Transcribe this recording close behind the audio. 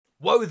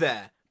Whoa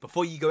there!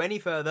 Before you go any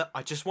further,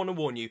 I just want to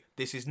warn you,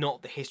 this is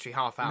not the History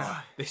Half Hour. No.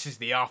 This is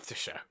the after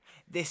show.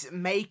 This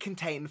may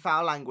contain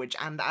foul language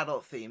and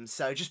adult themes,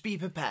 so just be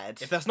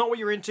prepared. If that's not what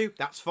you're into,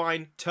 that's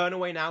fine. Turn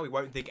away now, we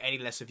won't think any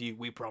less of you,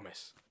 we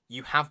promise.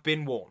 You have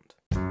been warned.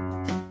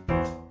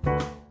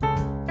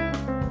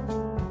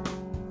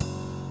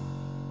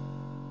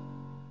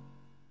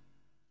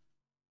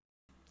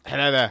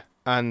 Hello there,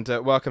 and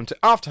welcome to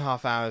After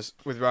Half Hours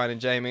with Ryan and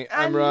Jamie.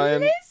 I'm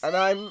Ryan. Lizzie. And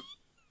I'm...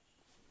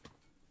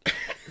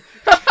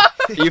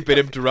 You've been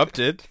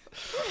interrupted.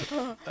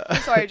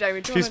 Sorry,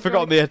 Jamie. She's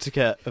forgotten the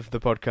etiquette of the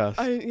podcast.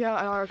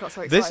 I got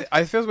so excited. This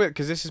I feel weird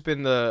because this has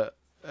been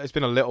it's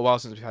been a little while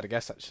since we've had a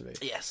guest actually.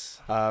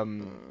 Yes.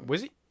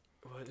 Was it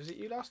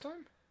you last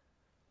time?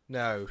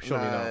 No,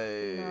 surely not.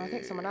 No, I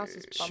think someone else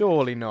is.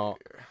 Surely not.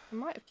 I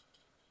might have.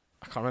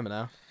 I can't remember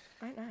now.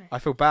 I don't know. I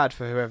feel bad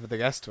for whoever the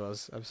guest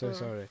was. I'm so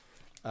sorry.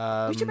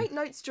 We should make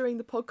notes during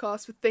the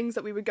podcast for things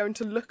that we were going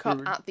to look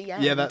up at the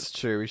end. Yeah, that's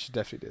true. We should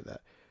definitely do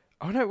that.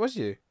 Oh no, it was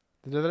you.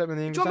 The development of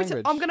the English Do you want me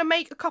language. to? I'm going to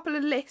make a couple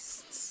of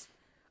lists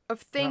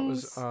of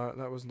things.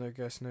 That was no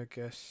guest.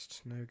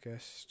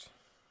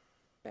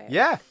 Bear.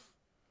 Yeah,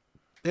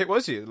 it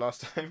was you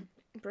last time.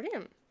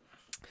 Brilliant.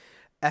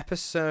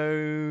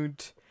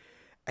 Episode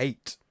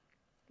 8.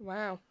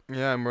 Wow.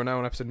 Yeah, and we're now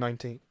on episode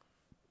 19.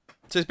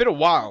 So it's been a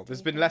while.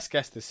 There's been less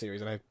guests this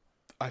series, and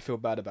I feel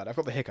bad about it. I've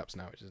got the hiccups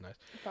now, which is nice.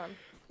 Fun.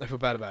 I feel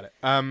bad about it.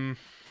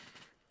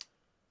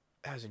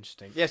 That was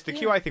interesting. Yes, the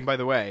QI thing, by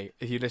the way,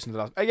 if you listen to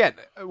the last...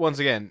 Once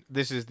again,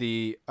 this is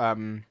the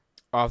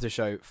after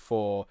show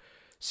for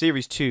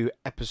Series 2,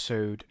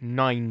 Episode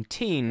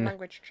 19.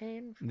 Language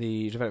change.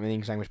 The Development of the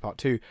English Language Part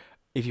 2.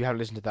 If you haven't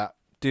listened to that,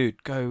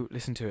 dude, go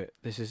listen to it.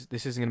 This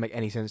isn't going to make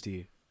any sense to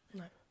you.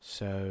 No.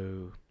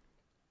 So,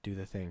 do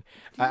the thing.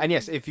 And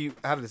yes, if you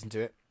have listened to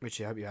it,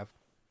 which I hope you have,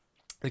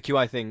 the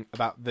QI thing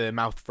about the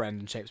mouth friend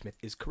and Shapesmith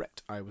is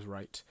correct. I was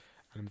right.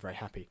 And I'm very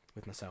happy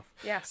with myself.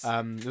 Yes.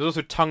 There's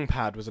also Tongue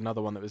Pad was another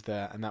one that was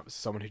there, and that was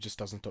someone who just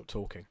doesn't stop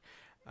talking.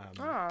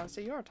 So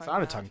you're a tongue So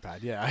I'm a tongue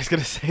pad, yeah. I was going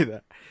to say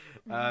that.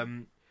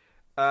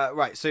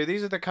 Right, so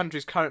these are the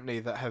countries currently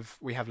that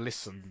we have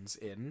listens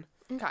in.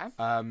 Okay.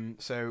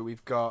 So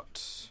we've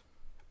got...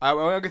 I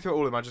won't go through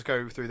all of them, I'll just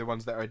go through the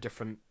ones that are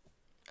different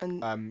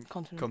And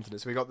continent.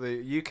 continents. So we've got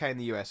the UK and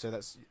the US, so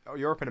that's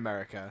Europe and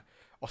America,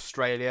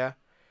 Australia,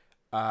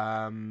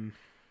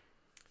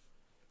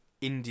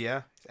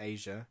 India,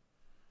 Asia,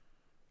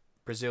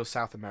 Brazil,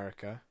 South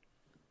America.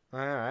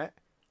 Alright.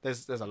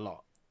 There's a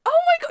lot. Oh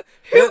my god!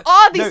 Who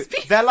are these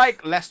people? They're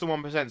like less than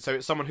 1%, so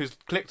it's someone who's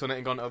clicked on it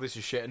and gone, oh, this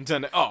is shit, and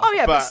turned it off. Oh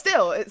yeah, but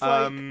still, it's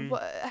like,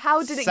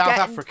 how did it South get...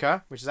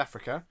 Africa, which is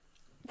Africa.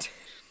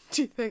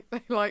 Do you think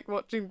they like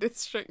watching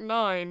District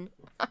 9?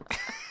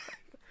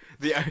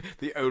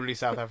 The only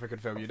South African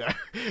film you know.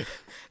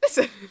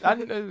 Listen.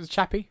 And it was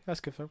Chappie. That's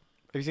a good film.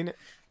 Have you seen it?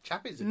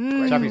 Chappie's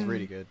Chappie's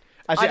really good.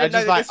 Actually, I didn't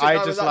know that District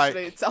 9 was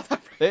actually in South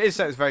Africa. It is.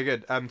 It's very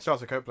good.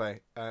 Charles Copley.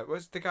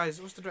 What's the director's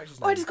name?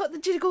 Oh, I just got the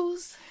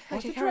jiggles.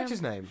 What's Okay, the carry on.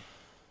 director's name?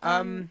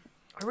 I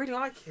really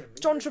like him.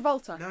 John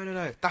Travolta.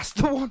 No. That's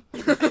the one.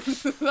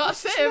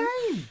 That's him.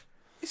 Name?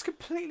 It's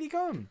completely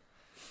gone.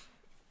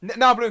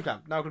 Now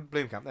Bloomkamp.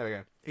 There we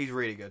go. He's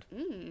really good.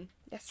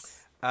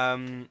 Yes.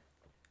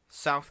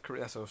 South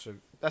Korea. That's also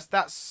But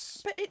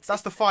that's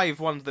the 5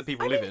 ones that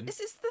people live in. It's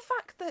the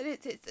fact that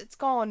it's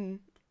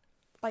gone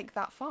like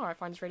that far. I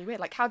find is really weird.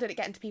 Like, how did it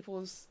get into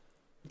people's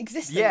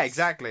existence? Yeah,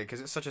 exactly.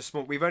 Because it's such a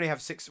small. We've only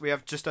have 6. We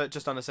have just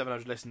under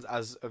 700 listens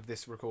as of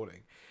this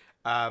recording.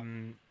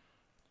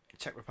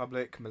 Czech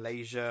Republic,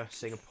 Malaysia,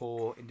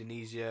 Singapore,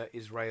 Indonesia,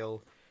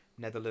 Israel,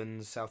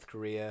 Netherlands, South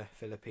Korea,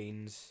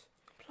 Philippines,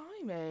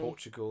 Blimey.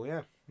 Portugal.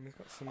 Yeah, we've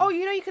got some. Oh,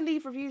 you can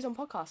leave reviews on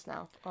podcasts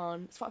now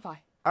on Spotify.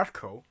 That's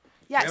cool.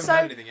 Yeah. We haven't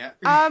heard anything yet.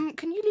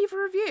 Can you leave a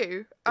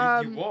review?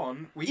 If you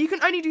want, you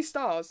can only do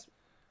stars.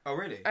 Oh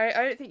really? I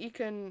don't think you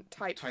can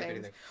type things.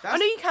 Anything. I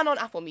know you can on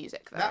Apple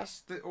Music though.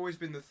 That's always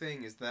been the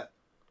thing, is that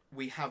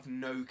we have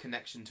no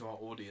connection to our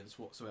audience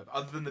whatsoever,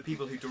 other than the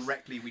people who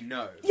directly we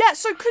know. Yeah.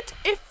 So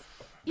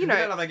we don't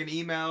have like an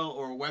email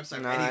or a website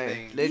or No,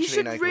 anything. literally you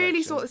should no really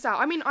connection. sort this out.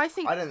 I mean, I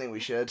think. I don't think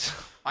we should.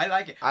 I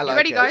like it. I like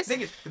ready, it. guys?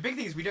 The big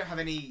thing is we don't have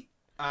any.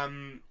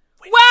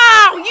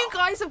 Wow, you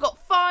guys have got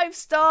 5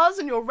 stars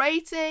in your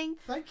rating.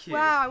 Thank you.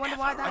 Wow, I wonder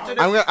why that. I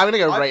don't know. I'm gonna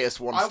go rate us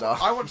 1 star.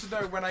 I want to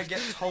know when I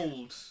get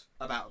told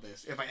about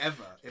this, if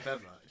ever. Do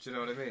you know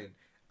what I mean?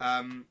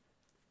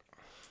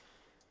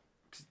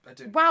 I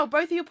don't. Wow,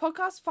 both of your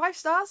podcasts 5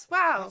 stars.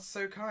 Wow. That's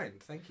so kind.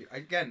 Thank you.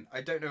 Again,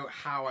 I don't know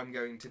how I'm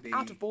going to be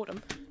Out of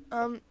boredom.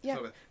 Yeah.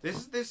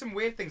 There's some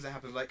weird things that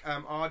happen, like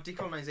our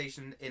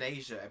decolonization in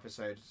Asia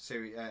episode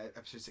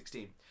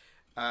 16.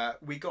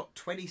 We got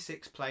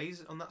 26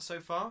 plays on that so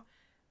far,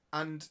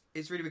 and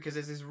it's really because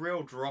there's this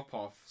real drop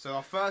off. So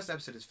our first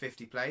episode is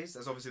 50 plays.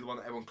 That's obviously the one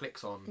that everyone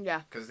clicks on.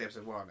 Yeah. Because it's the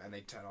episode 1, and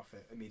they turn off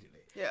it immediately.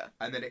 Yeah.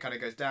 And then it kind of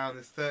goes down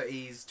the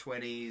 30s,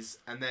 20s,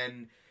 and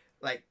then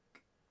like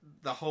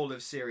the whole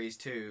of series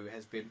 2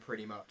 has been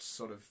pretty much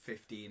sort of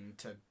 15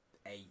 to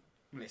 8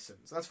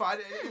 listens. That's fine.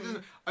 It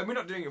doesn't, and we're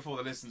not doing it for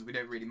the listens. We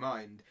don't really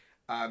mind.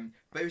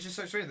 But it was just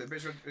so strange that the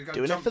British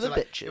Doing it for the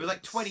It was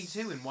like bitches.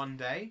 22 in one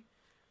day.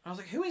 And I was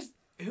like, who is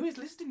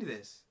listening to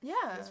this?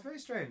 Yeah. It's very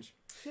strange.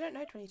 You don't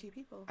know 22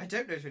 people. I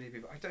don't know 20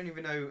 people. I don't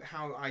even know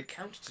how I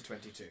count to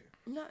 22.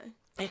 No.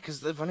 Yeah,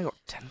 because they've only got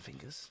 10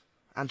 fingers.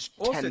 And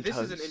Also, 10 this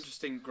toes. is an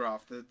interesting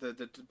graph.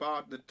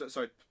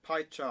 The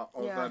pie chart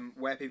of Yeah.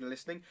 where people are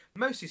listening.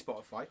 Mostly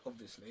Spotify,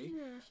 obviously.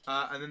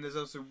 And then there's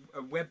also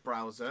a web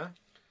browser.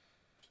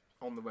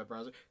 On the web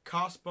browser,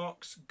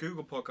 Castbox,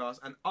 Google Podcasts,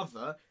 and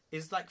other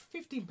is like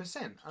 15%,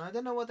 and I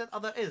don't know what that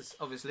other is.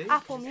 Obviously,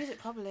 Apple Music,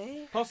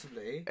 probably.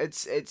 possibly.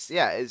 It's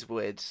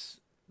weird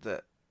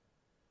that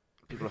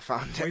people have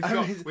found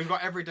it. We've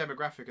got every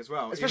demographic as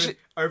well, Especially-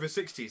 even over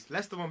 60s,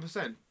 less than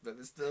 1%, but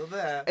they're still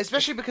there.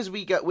 Especially because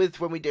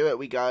when we do it,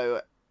 we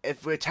go,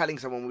 if we're telling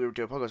someone we will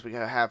do a podcast, we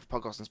go have a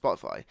podcast on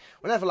Spotify.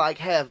 We're never like,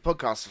 hey, I have a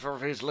podcast for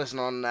everyone to listen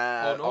on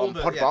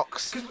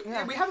Podbox. Because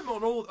Yeah. we have them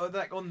on all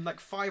on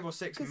 5 or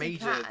 6 'Cause you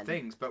major can.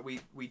 things, but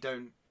we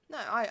don't. No,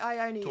 I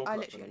Talk about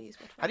literally them. only use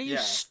Spotify. How do you Yeah.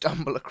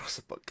 stumble across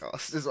a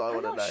podcast? Is what I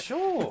want to know.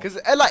 sure. Because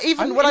like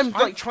even when I'm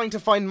I'm- like trying to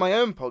find my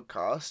own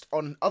podcast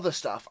on other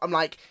stuff, I'm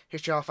like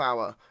History Half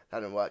Hour.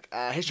 That didn't work.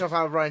 History Half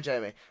Hour with Ryan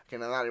Jamie. Okay,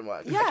 no, that didn't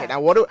work. Yeah. Okay,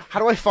 now how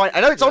do I find?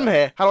 I know it's on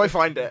here. How do I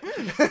find it?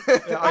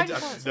 I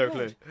have no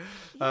clue.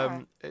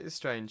 Yeah. It's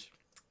strange.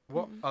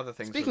 What other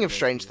things? Speaking of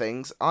strange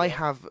things, I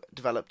have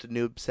developed a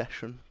new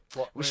obsession.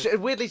 Which is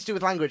weirdly to do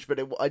with language, but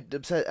I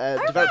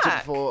developed it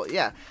heck. before.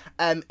 Yeah,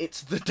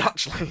 it's the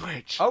Dutch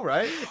language. Oh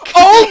right.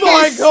 Oh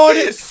my God,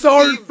 it's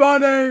so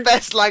funny.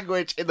 Best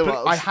language in the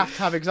world. I have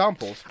to have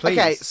examples, please.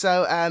 Okay,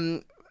 so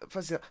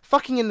first,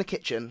 fucking in the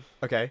kitchen,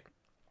 Okay.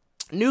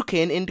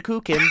 nuking into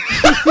cooking.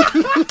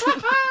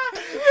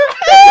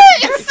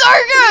 It's so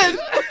good.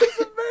 That's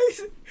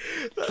amazing.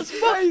 That's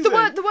amazing.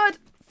 The word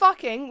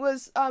fucking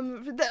was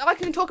I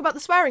can talk about the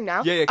swearing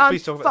now. Yeah,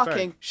 please talk about the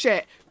fucking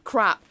shit,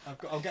 crap.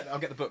 I'll get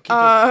the book. Keep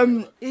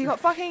talking. You got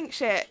fucking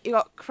shit. You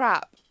got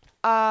crap.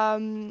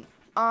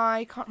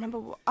 I can't remember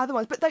what other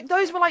ones, but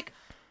those were like,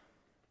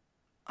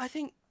 I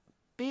think,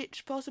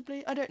 bitch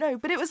possibly. I don't know,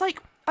 but it was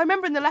like I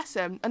remember in the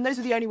lesson, and those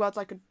were the only words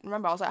I could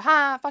remember. I was like,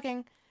 ha,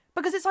 fucking,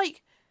 because it's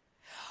like,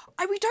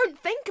 we don't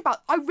think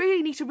about. I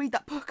really need to read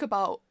that book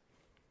about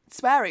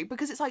swearing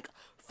because it's like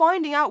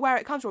finding out where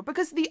it comes from.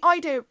 Because the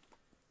idea,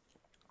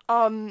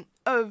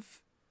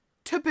 of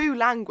taboo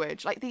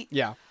language, like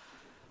Yeah.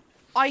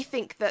 I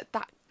think that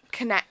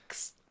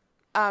connects,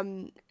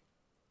 that's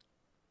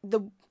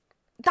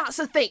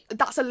a thing.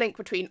 That's a link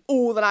between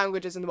all the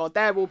languages in the world.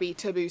 There will be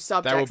taboo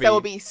subjects. There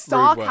will be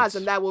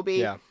sarcasm. There will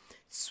be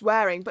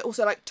swearing, but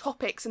also like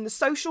topics and the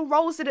social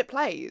roles that it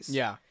plays.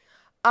 Yeah.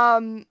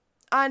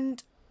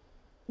 And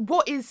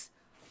what is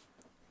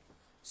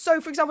so?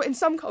 For example, in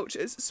some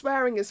cultures,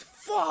 swearing is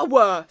far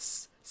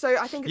worse. So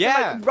I think it's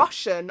like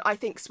Russian. I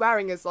think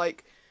swearing is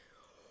like,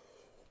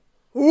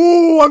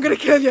 "Ooh, I'm gonna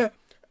kill you."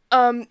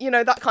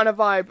 That kind of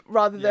vibe,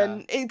 rather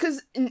than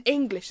because in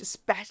English,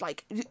 especially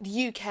like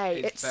the UK,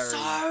 it's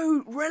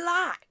so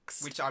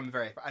relaxed. Which I'm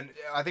very, and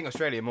I think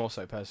Australia more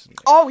so personally.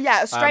 Oh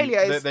yeah, Australia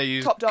is they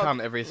use top dog.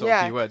 cunt every sort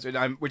of few words,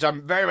 which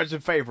I'm very much in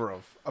favour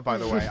of. By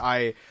the way,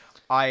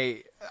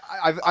 I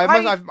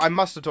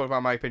must have talked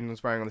about my opinion on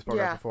swearing on this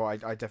podcast before. I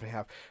definitely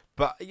have,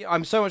 but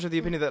I'm so much of the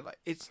opinion that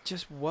it's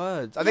just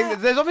words. I think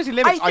there's obviously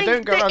limits. I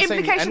don't go around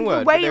saying the N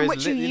word. The way in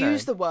which you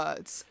use the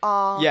words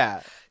are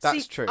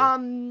that's true.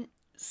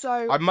 So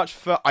I'm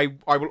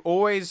I will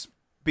always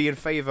be in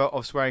favour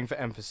of swearing for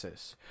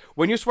emphasis.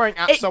 When you're swearing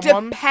at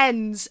someone, it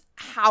depends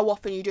how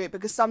often you do it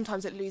because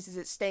sometimes it loses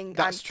its sting.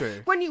 That's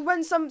true. For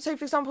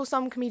example,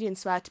 some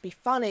comedians swear to be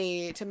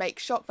funny to make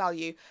shock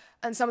value,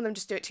 and some of them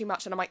just do it too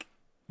much, and I'm like,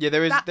 yeah,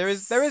 there is. I think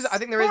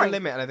there is a boring.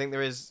 limit, and I think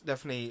there is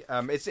definitely.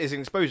 It's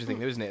an exposure thing,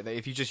 though, isn't it? That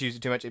if you just use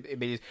it too much, it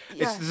means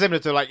it's similar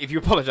to like if you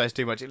apologise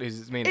too much, it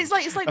loses its meaning. It's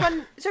like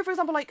when for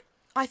example, like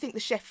I think the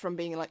shift from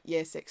being like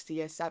year 6 to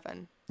year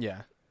 7.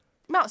 Yeah.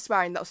 The amount of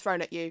swearing that was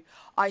thrown at you,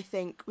 I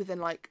think within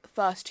like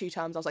first 2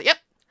 terms, I was like, yep,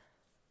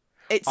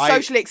 it's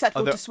socially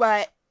acceptable to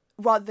swear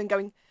rather than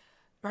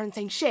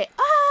saying shit.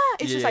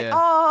 It's just like,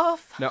 oh,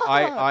 fuck. No,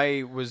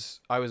 I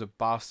was a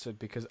bastard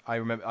because I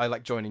remember I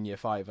like joined in year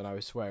 5 and I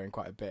was swearing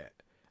quite a bit,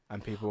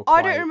 and people were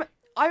quite...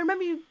 I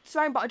remember you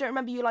swearing, but I don't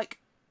remember you like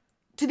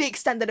to the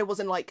extent that it was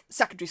in like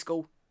secondary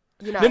school.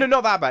 You know? No,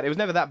 not that bad. It was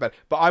never that bad.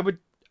 But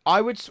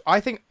I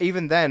think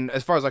even then,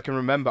 as far as I can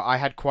remember, I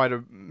had quite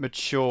a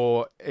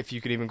mature, if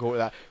you could even call it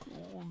that,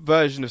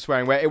 version of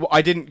swearing where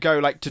I didn't go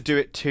like to do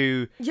it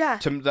to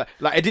like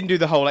I didn't do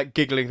the whole like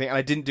giggling thing, and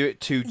I didn't do it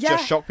to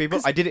just shock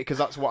people. I did it because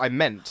that's what I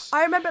meant.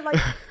 I remember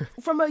like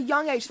from a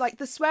young age, like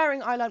the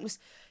swearing I learned was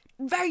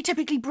very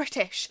typically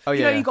British. Oh,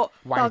 you know, you got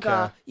wanker,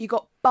 bugger, you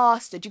got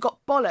bastard, you got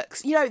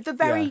bollocks. You know, the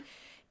very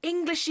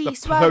Englishy the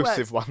swear words.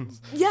 plosive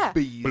ones. Yeah,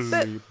 Bees.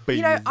 but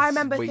you know, I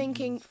remember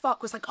thinking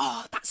fuck was like,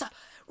 oh, that's a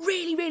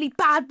really, really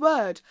bad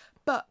word,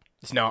 but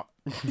It's not.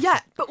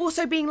 yeah, but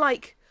also being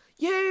like,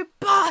 you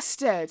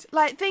bastard,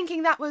 like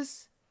thinking that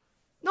was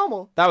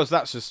normal.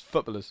 That's just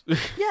footballers.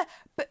 Yeah,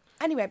 but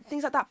anyway,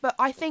 things like that. But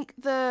I think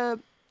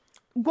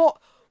what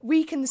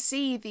we can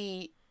see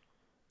the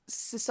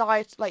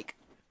society, like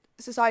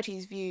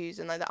society's views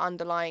and like the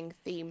underlying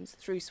themes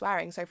through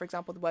swearing. So, for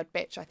example, the word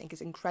bitch I think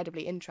is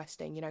incredibly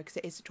interesting, you know, because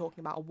it is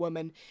talking about a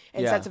woman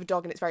in the sense of a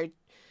dog, and it's very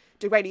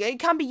degrading. It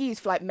can be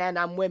used for like men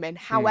and women.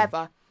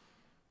 However,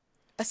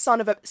 a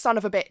son of a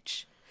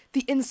bitch.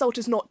 The insult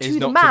is not to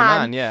the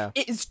man.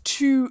 It is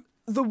to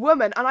the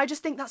woman, and I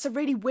just think that's a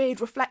really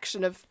weird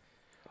reflection of.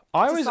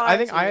 I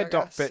think I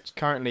adopt bitch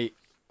currently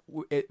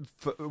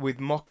with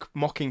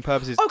mocking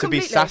purposes to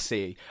completely. be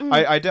sassy.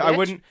 I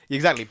wouldn't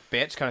exactly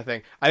bitch kind of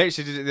thing. I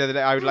literally did it the other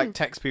day. I would like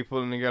text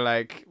people and go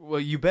like, "Well,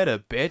 you better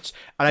bitch,"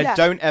 and I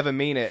don't ever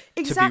mean it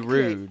to be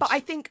rude. But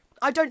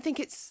I don't think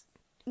it's.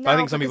 I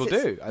think some people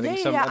do. I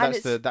think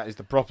that is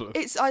the problem.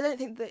 I don't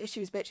think the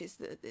issue is bitch. It's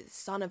the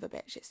son of a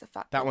bitch. It's the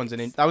fact that one's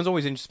that one's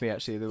always interested me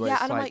actually. The way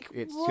it's like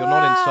it's what? You're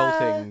not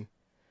insulting.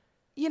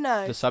 You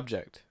know the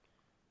subject.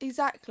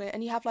 Exactly,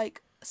 and you have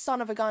like son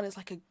of a gun is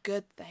like a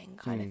good thing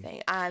kind of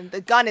thing, and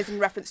the gun is in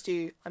reference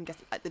to I'm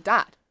guessing like the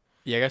dad.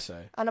 Yeah, I guess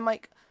so. And I'm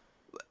like,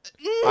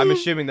 I'm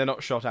assuming they're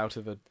not shot out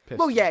of a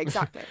pistol. Well, yeah,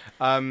 exactly.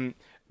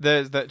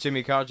 There's that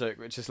Jimmy Carr joke,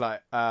 which is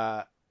like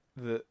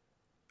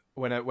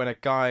when a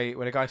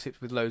guy sleeps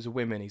with loads of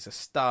women, he's a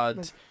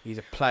stud, he's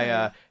a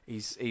player,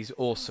 he's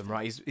awesome,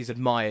 right? He's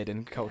admired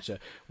in culture.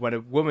 When a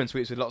woman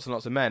sleeps with lots and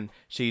lots of men,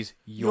 she's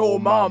your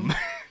mum.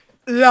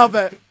 Love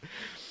it.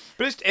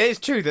 But it's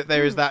true that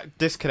there is that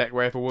disconnect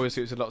where if a woman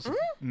sleeps with lots of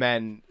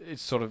men,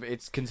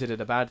 it's considered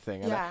a bad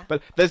thing. Yeah.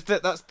 But that's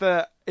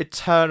the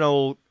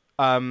eternal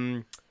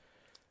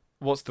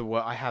what's the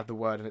word? I have the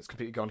word and it's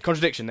completely gone.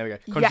 Contradiction. There we go.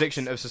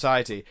 Contradiction of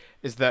society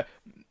is that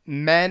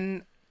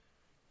men.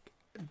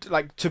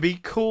 Like, to be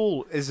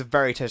cool is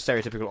very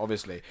stereotypical,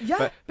 obviously. Yeah,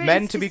 but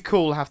men to be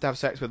cool have to have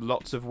sex with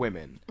lots of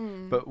women.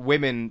 But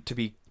women to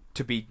be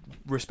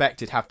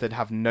respected have to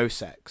have no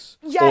sex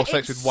or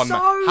sex with one man.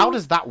 How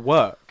does that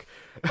work?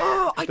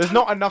 There's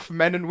not enough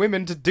men and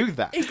women to do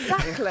that.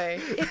 Exactly.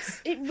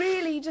 It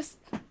really just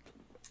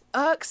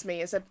irks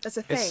me as a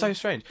thing. It's so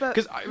strange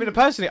because I mean,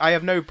 personally, I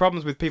have no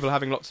problems with people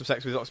having lots of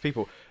sex with lots of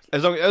people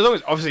as long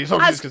as obviously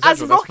it's consensual.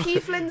 As Rocky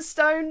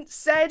Flintstone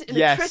said in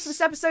a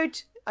Christmas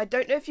episode. I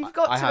don't know if you've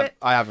got it.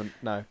 I haven't,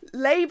 no.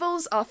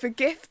 Labels are for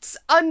gifts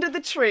under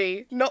the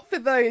tree, not for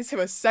those who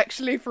are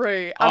sexually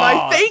free. And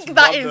I think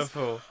that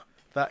wonderful.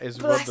 That is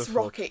bless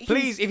wonderful. Rocky.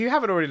 Please, if you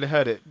haven't already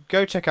heard it,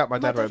 go check out My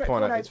Dad Wrote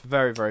Porno. It's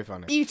very, very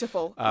funny.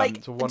 Beautiful.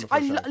 It's a wonderful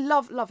show. I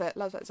love it.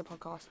 Love it as a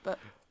podcast. But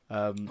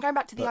going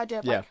back to the idea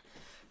of like,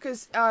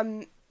 because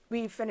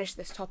we finished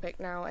this topic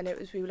now, and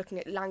we were looking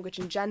at language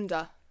and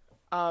gender.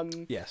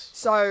 Yes.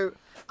 So,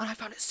 and I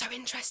found it so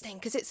interesting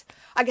because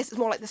I guess it's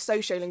more like the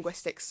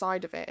sociolinguistic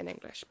side of it in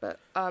English. But,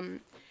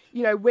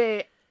 you know,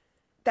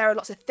 there are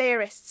lots of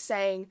theorists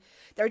saying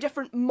there are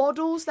different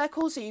models they're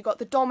called. So you've got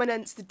the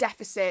dominance, the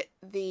deficit,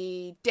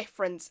 the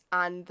difference,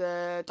 and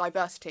the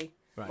diversity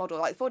model,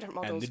 like 4 different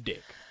models. And the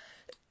dick.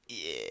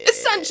 Yeah.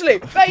 Essentially,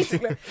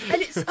 basically.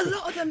 And it's a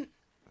lot of them.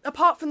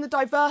 Apart from the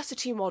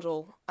diversity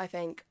model, I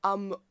think,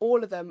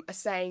 all of them are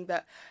saying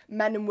that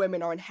men and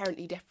women are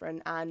inherently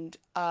different and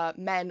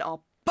men are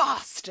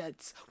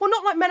bastards. Well,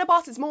 not like men are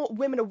bastards, more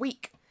women are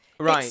weak.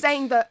 Right. It's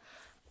saying that,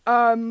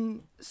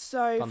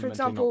 so, for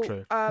example...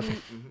 Not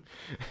true.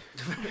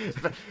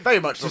 Very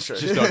much not true.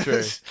 It's just not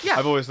true. Yeah.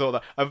 I've always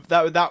thought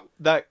that.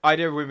 That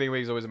idea of women being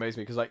weak has always amazed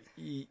me because, like,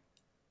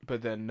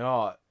 but they're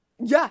not.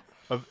 Yeah.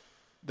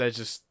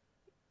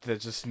 They're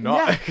just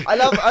not. Yeah. I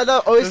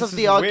always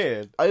love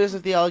weird. I always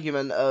have the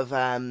argument of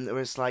where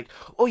it's like,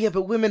 oh yeah,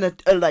 but women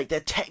are like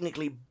they're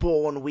technically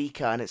born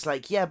weaker, and it's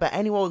like, yeah, but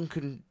anyone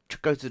can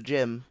go to the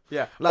gym.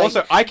 Yeah. Like...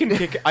 Also, I can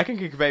kick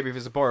a baby if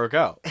it's a boy or a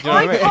girl. Do you know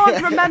I what I mean?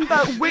 can't remember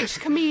which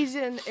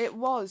comedian it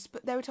was,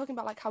 but they were talking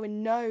about like how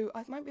in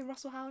it might be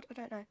Russell Howard, I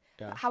don't know.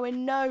 Yeah. How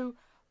in no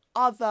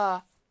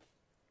other,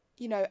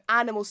 you know,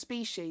 animal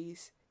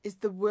species is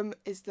the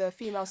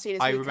female seen as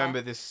weaker. I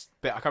remember this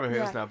bit. I can't remember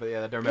who it was now, but yeah,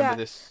 I don't remember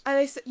this. And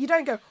they said, you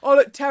don't go, oh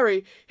look,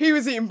 Terry, he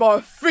was eaten by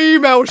a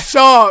female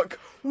shark.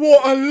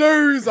 What a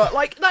loser!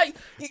 Like,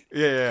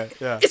 yeah.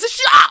 It's a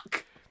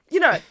shark, you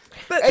know.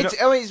 But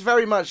it's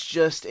very much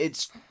just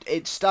it's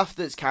stuff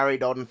that's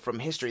carried on from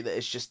history that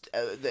is just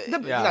you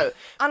know.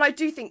 And I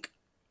do think,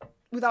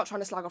 without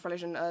trying to slag off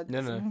religion, a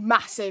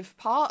massive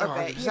part of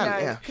it, you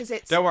know, because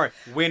it's... Don't worry,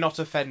 we're not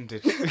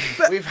offended.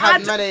 We've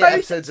had many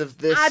episodes of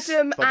this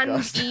Adam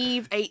podcast. and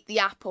Eve ate the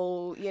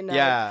apple, you know.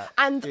 Yeah.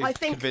 And I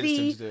think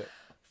the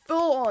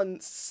full-on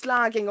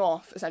slagging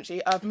off,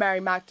 essentially, of Mary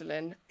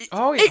Magdalene, it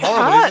horrible,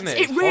 hurts. Isn't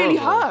it? It's really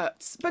horrible.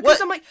 hurts. Because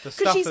I'm like... The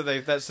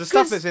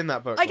stuff that's in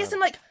that book. I guess in,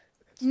 like,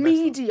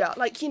 media,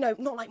 like, you know,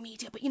 not like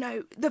media, but, you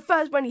know, the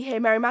first when you hear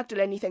Mary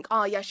Magdalene, you think,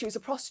 oh yeah, she was a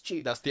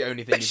prostitute. That's the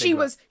only thing. But she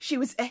was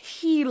a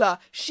healer.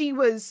 She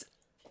was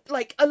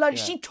like alone.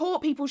 She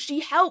taught people. She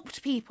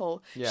helped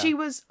people. Yeah. She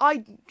was.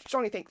 I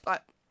strongly think,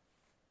 like,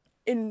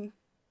 in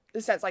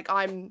the sense, like,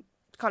 I'm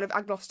kind of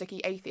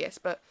agnostic-y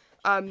atheist, but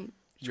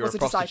You're was a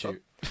prostitute. Disciple.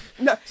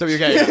 No. So you're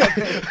gay.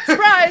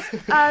 Surprise!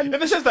 In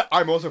the sense that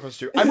I'm also a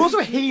prostitute. I'm also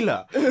a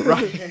healer,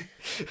 right?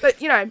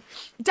 But, you know,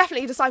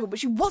 definitely a disciple, but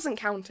she wasn't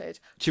counted.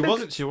 She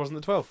wasn't the 12th. One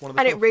of the 12th.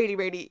 And it really,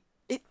 really,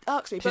 it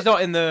irks me. She's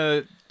not in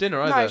the dinner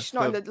either. No, she's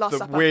not in the Last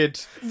Supper. Weird.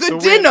 The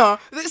dinner.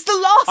 It's the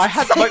Last. I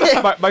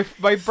had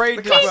my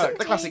brain didn't work.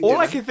 The classic All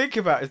dinner. I can think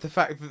about is the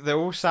fact that they're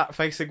all sat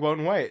facing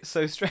one way. It's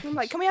so strange. I'm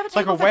like, can we have a It's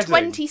like table a for wedding.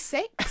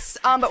 26?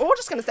 But we're all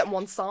just going to sit on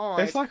one side.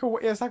 It's like a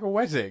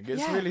wedding.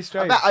 It's Yeah. really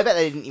strange. I bet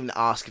they didn't even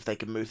ask if they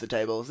could move the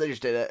tables. They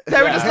just did it.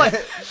 They were just like,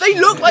 they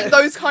look like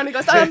those kind of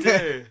guys.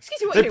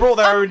 Excuse me, what They are you brought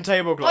their doing? own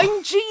tablecloth.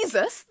 I'm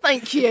Jesus,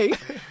 thank you,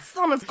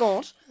 Son of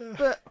God.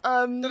 But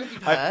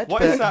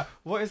What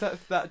is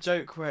that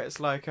joke where it's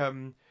like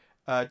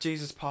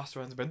Jesus passed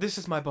around the bread. This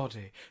is my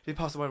body. He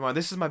passed around wine.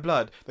 This is my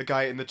blood. The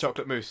guy in the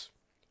chocolate mousse.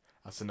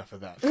 That's enough of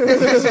that.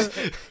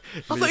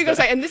 I thought you were gonna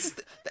say, and this is,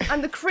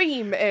 and the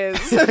cream is.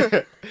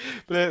 But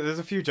there's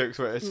a few jokes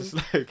where it's just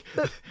like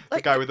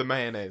the guy with the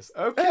mayonnaise.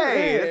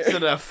 Okay, that's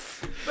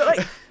enough.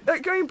 But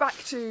like going back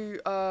to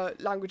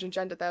language and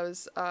gender, there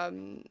was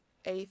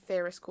a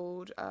theorist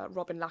called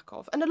Robin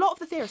Lakoff, and a lot of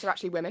the theorists are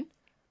actually women.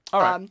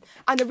 All right.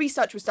 And the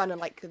research was done in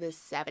like the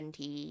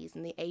 70s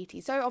and the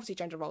 80s, so obviously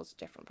gender roles are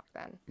different back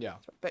then. Yeah.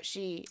 But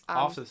she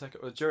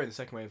during the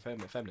second wave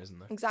of feminism,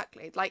 though.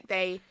 exactly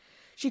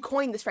she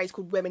coined this phrase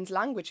called women's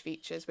language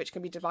features, which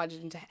can be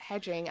divided into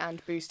hedging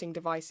and boosting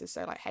devices.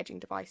 So like hedging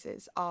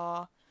devices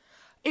are,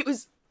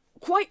 this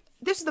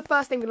is the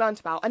first thing we learnt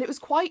about, and it was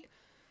quite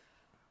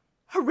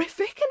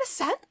horrific in a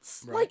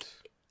sense. Right. Like,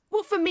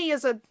 well, for me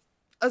as a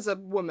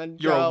woman,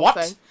 You're a girl what?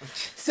 thing.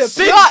 Since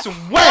But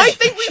when? I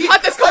think we've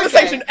had this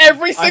conversation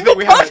every I single think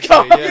we have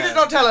podcast. actually, You did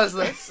not tell us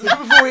this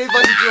before we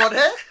invited you on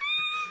here.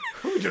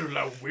 We don't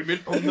allow women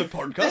on the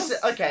podcast.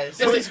 Okay,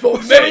 This is for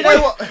me. so we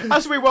know what.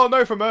 As we well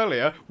know from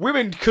earlier,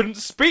 women couldn't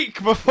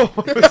speak before.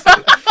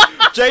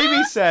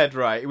 Jamie said,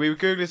 right, we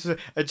googled this,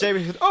 and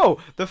Jamie said, oh,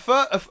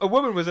 a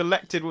woman was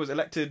elected,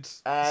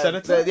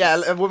 senator?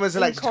 A woman was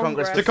elected to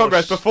Congress. Congress. To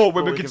Congress before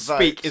women we could could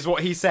speak, vote. is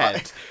what he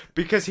said.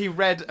 Because he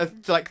read,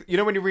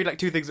 when you read like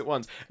two things at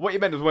once, what he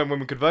meant was when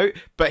women could vote,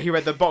 but he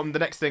read the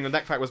next thing, the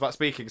next fact was about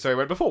speaking, so he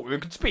went, before women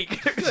could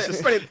speak.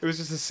 It was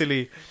just a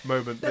silly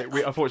moment that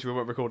unfortunately we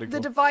weren't recording The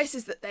for.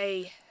 devices that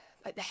they,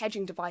 like the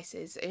hedging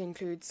devices, it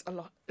includes a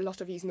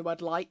lot of using the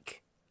word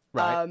like.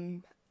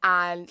 Right.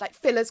 And like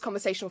fillers,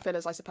 conversational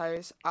fillers, I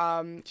suppose.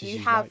 You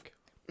have.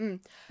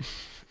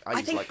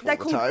 I think they're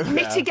called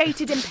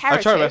mitigated I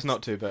imperatives. try best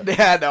not to, but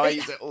Yeah, no, I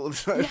use it all the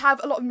time. You have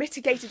a lot of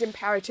mitigated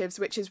imperatives,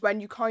 which is when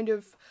you kind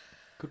of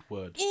good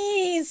word.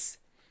 ease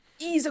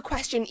a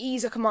question,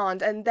 ease a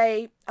command, and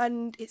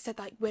it said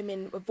like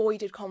women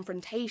avoided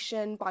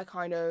confrontation by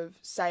kind of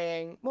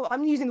saying, well,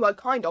 I'm using the word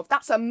kind of.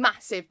 That's a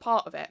massive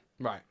part of it.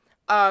 Right.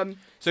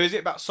 So is it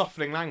about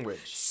softening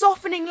language?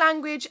 Softening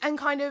language and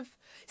kind of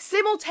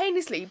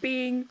simultaneously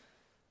being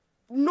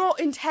not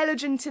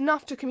intelligent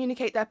enough to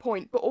communicate their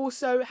point, but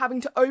also having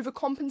to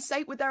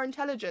overcompensate with their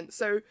intelligence.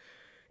 So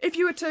if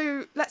you were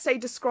to, let's say,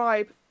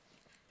 describe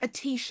a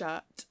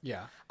t-shirt,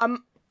 Yeah.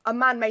 a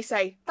man may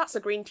say, that's a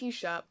green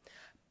t-shirt,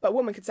 but a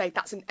woman could say,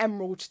 that's an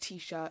emerald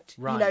t-shirt.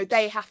 Right. You know,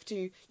 they have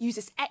to use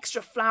this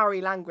extra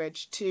flowery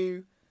language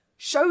to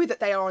show that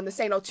they are on the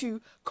same level,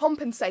 to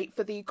compensate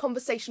for the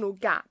conversational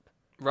gap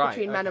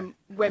between men and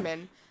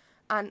women.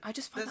 And I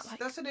just find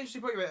that's an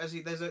interesting point.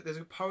 There's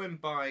a poem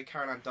by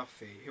Caroline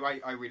Duffy, who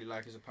I really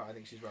like as a poet. I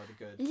think she's really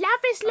good. Love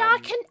is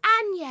like an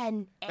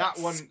onion. That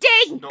It one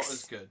stinks. not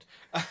as good.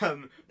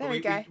 There we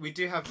go. We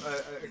do have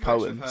a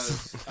collection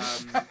Poems. of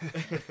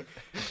hers,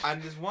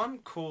 and there's one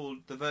called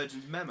The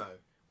Virgin's Memo,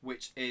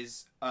 which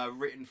is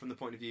written from the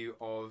point of view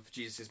of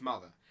Jesus'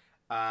 mother.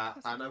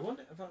 And I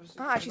wonder if that was.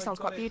 That actually sounds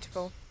quite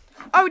beautiful.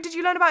 Oh, did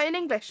you learn about it in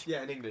English?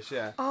 Yeah, in English,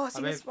 yeah. Oh,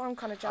 see, that's why I'm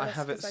kind of jealous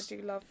because I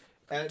do love.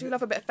 I do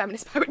love a bit of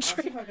feminist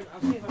poetry.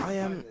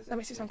 That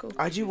makes it sound cool.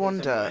 I do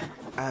wonder,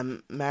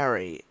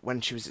 Mary,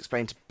 when she was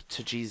explaining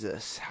to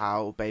Jesus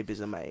how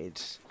babies are made,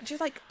 And she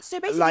was like,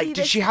 so basically, like, did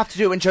this she have to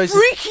do it when Joseph?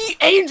 freaky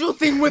angel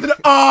thing with an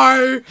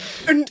eye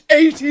and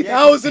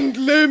 80,000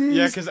 limbs.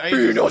 Yeah, because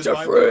be not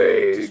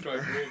afraid.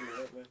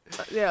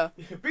 Yeah,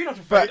 Be not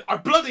afraid. I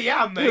bloody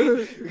am,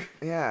 mate.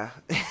 Yeah,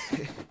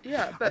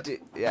 yeah, but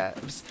yeah.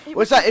 It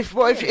Was that if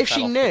fell she off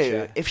the knew?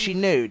 chair. If she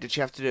knew, did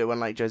she have to do it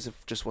when like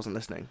Joseph just wasn't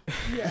listening?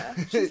 yeah,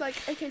 she's like,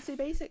 okay, so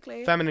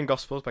basically, Feminine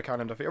Gospels by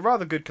Caroline Duffy. A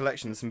rather good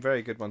collection. There's some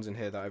very good ones in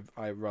here that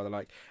I rather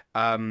like.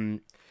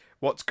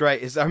 What's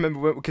great is I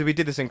remember because we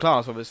did this in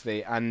class,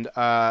 obviously, and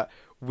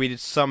we did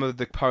some of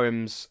the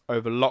poems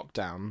over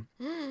lockdown.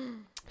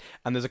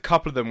 And there's a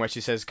couple of them where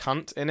she says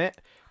cunt in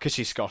it because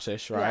she's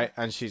Scottish, right?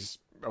 Yeah. And she just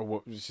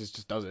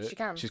does it. She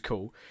can. She's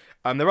cool.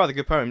 They're rather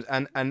good poems,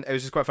 and it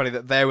was just quite funny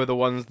that they were the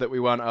ones that we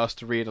weren't asked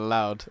to read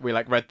aloud. We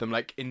like read them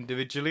like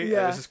individually.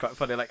 Yeah. It was just quite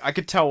funny. Like I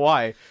could tell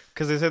why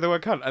because they said the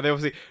word cunt, and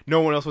obviously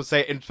no one else would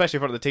say it, especially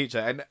in front of the teacher.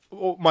 And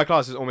my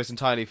class is almost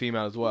entirely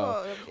female as well, Whoa,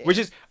 okay. which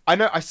is I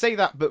know I say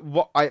that, but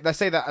I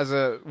say that as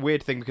a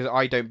weird thing because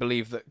I don't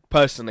believe that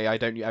personally. I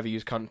don't ever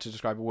use cunt to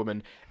describe a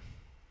woman.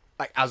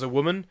 Like as a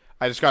woman,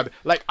 I describe it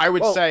like I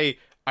would say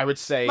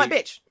like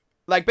bitch.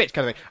 like bitch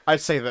kind of thing. I'd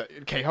say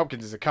that Kate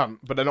Hopkins is a cunt,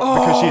 but not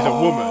because she's a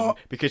woman,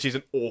 because she's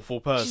an awful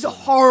person. She's a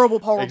horrible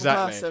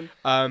exactly. person.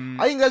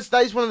 I think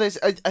that is one of those.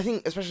 I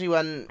think especially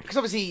when because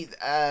obviously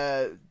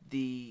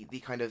the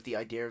kind of the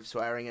idea of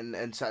swearing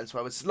and certain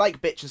swear words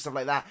like bitch and stuff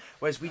like that.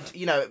 Whereas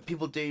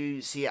people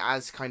do see it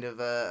as kind of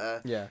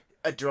a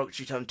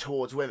derogatory term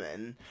towards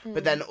women,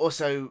 but then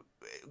also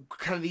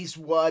kind of these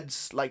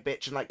words like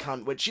bitch and like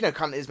cunt, which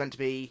cunt is meant to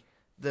be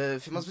the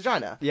female's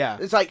vagina. Yeah,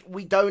 it's like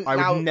we don't.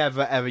 I would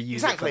never ever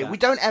use exactly. It for that. We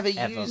don't ever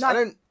use. No. I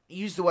don't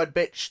use the word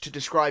bitch to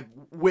describe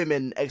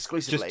women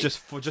exclusively. Just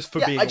for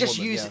being. I just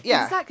use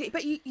exactly.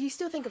 But you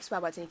still think of swear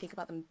words and you think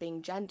about them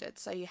being gendered.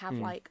 So you have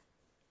like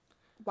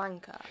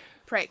wanker,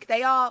 prick.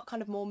 They are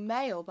kind of more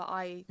male, but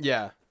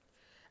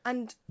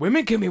and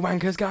women can be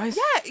wankers, guys.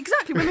 Yeah,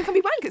 exactly. Women can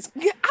be wankers.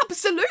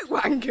 Absolute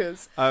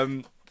wankers.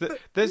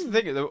 There's the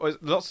thing.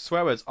 Lots of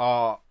swear words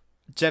are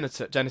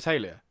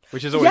genitalia,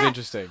 which is always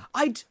interesting.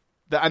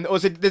 And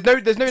also, there's no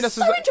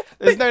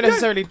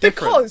necessarily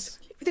difference. Because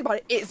if you think about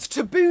it, it's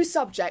taboo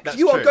subject. That's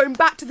you are true. going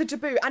back to the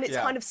taboo, and it's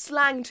kind of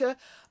slang to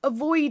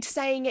avoid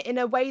saying it in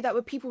a way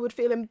that people would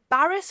feel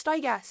embarrassed, I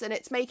guess, and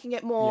it's making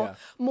it more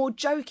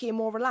jokey and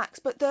more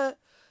relaxed. But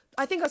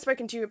I think I've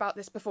spoken to you about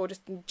this before,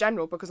 just in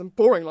general, because I'm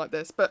boring like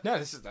this. But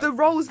the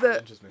roles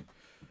that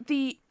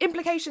the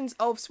implications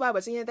of swear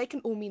words, they can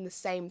all mean the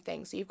same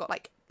thing. So you've got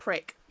like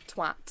prick,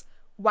 twat,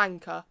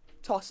 wanker,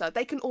 tosser.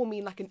 They can all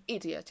mean like an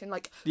idiot and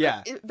like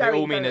they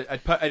all mean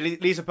at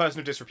least a person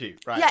of disrepute,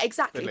 right? Yeah,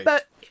 exactly.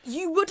 But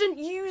you wouldn't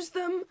use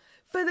them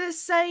for the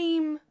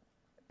same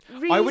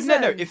reason. I would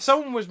no. If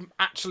someone was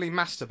actually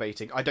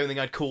masturbating, I don't think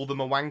I'd call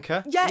them a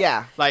wanker.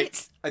 Yeah. Like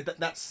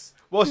that's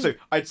also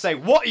I'd say,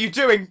 what are you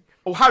doing?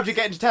 Or how do you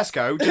get into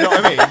Tesco? Do you know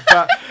what I mean?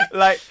 But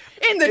like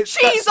in the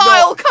cheese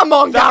aisle, come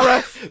on,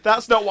 Gareth.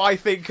 That's not what I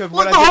think of.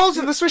 Look, the holes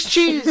in the Swiss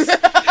cheese.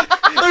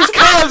 Those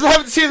curves, I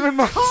haven't seen them in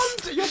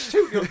months. You're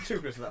too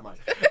good for that, Mike.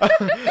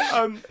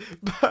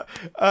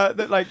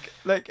 That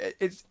like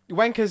it's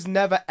wankers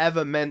never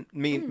ever meant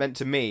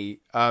to me.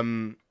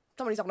 Someone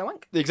who's having a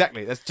wank.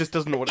 Exactly. That just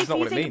doesn't know what. It's not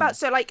what it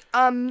means.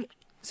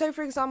 So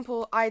for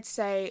example, I'd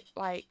say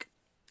like,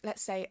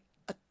 let's say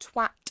a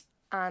twat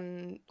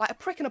and like a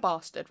prick and a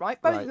bastard,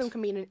 right? Both of them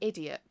can mean an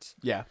idiot.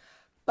 Yeah.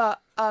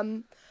 But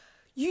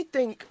you'd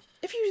think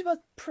if you use the word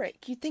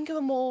prick, you'd think of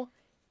a more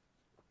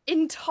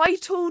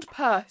entitled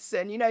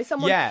person,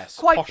 someone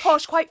quite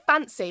posh, quite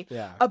fancy.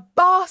 Yeah. A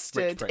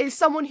bastard is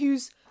someone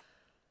who's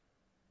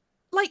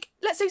like,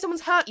 let's say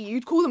someone's hurt you,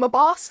 you'd call them a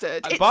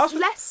bastard. It's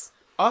bastard? less.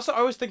 Also, I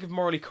always think of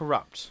morally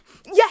corrupt.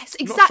 Yes,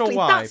 exactly.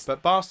 Not sure why,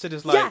 but bastard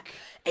is like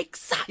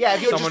exactly. Yeah,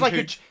 if you're someone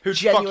just like who'd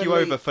fuck you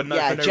over for no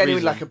genuinely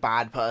reason. like a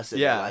bad person.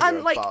 Yeah,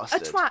 and like a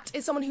bastard. twat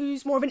is someone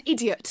who's more of an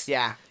idiot.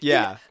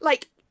 Yeah.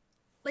 Like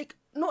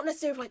not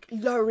necessarily like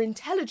lower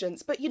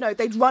intelligence, but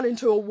they'd run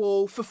into a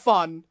wall for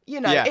fun.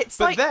 It's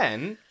but like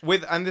then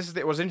and this is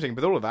what's interesting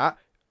with all of that,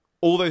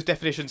 all those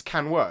definitions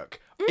can work.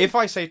 If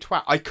I say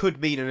twat, I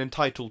could mean an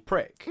entitled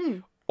prick.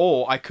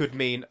 Or I could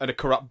mean a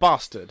corrupt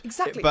bastard.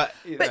 Exactly. But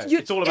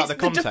it's all about the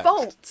context. The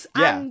default,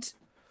 and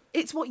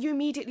it's what you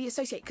immediately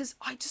associate. Because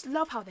I just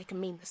love how they can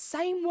mean the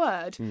same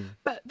word,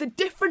 but the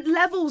different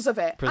levels of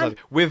it. Precisely.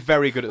 We're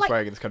very good at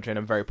swearing in this country, and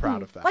I'm very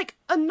proud of that. Like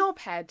a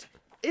knobhead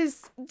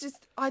is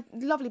just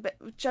lovely bit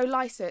with Joe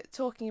Lycett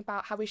talking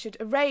about how we should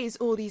erase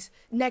all these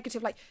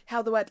negative, like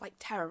how the word like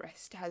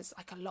terrorist has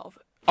like a lot of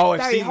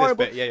I've very seen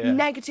horrible this bit. Yeah.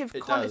 negative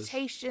It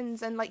connotations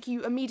does. and like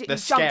you immediately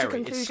They're jump scary. to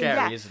conclusion. It's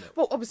scary, isn't it?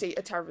 Well, obviously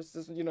a terrorist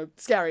is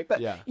scary, but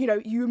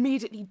you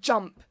immediately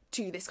jump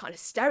to this kind of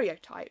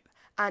stereotype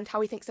and how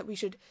he thinks that we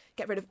should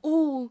get rid of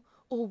all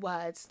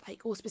words,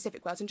 like all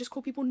specific words, and just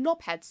call people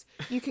knobheads.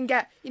 You can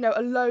get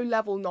a low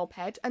level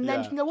knobhead, and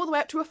then you can go all the way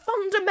up to a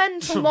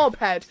fundamental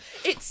knobhead.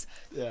 It's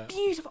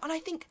beautiful, and I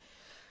think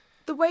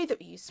the way that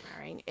we use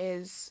swearing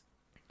is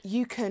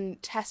you can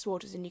test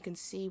waters and you can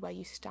see where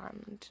you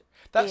stand.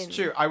 That's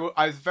true.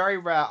 It's very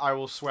rare I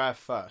will swear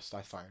first,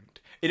 I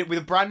find. With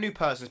a brand new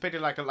person, especially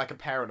like a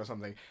parent or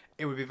something,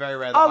 it would be very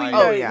rare that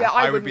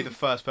I would be the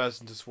first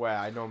person to swear.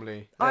 I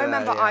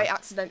remember I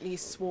accidentally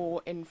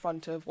swore in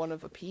front of one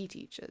of the PE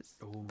teachers.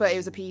 Ooh. But it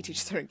was a PE teacher,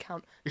 so it didn't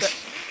count. But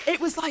it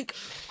was like,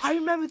 I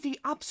remember the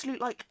absolute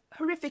like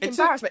horrific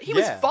embarrassment. He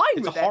was fine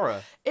with it. It's a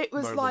horror. It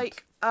was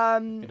like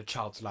in a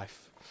child's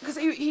life. Because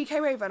he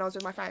came over and I was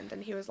with my friend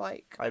and he was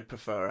like... I'd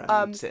prefer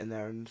sitting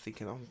there and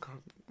thinking, oh, God,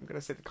 I'm going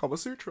to say the Kama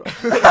Sutra.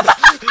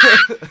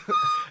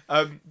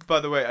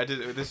 By the way,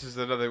 this is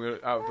another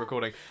out of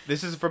recording.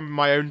 This is from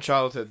my own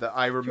childhood that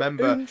I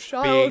remember being It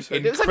was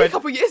only a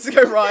couple of years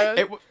ago, Ryan.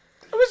 It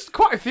was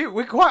quite a few.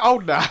 We're quite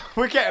old now.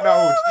 We're getting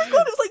old. Oh my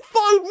God, it was like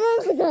 5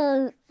 years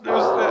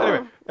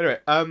ago. Anyway.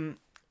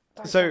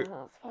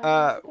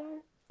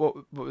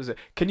 What was it?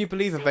 Can you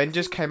believe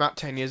Avengers came out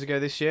 10 years ago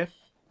this year?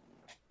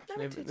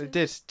 It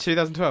did.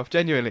 2012,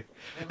 genuinely.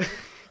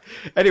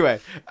 Anyway,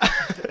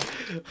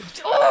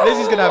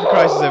 Lizzie's gonna have a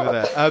crisis over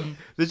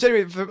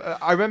there.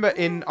 I remember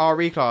in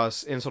RE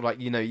class, in sort of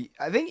like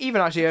I think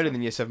even actually earlier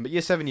than year 7, but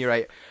year 7, year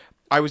 8,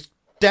 I was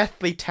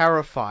deathly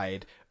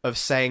terrified of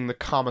saying the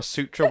Kama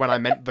Sutra when I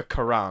meant the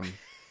Quran.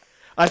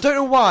 I don't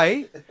know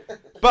why,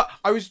 but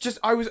I was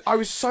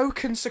so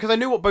concerned because I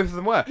knew what both of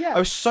them were. Yeah. I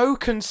was so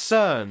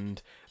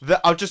concerned that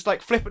I'll just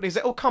like flippantly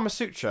say, "Oh, Kama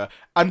Sutra,"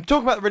 and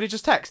talk about the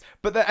religious text,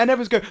 but then and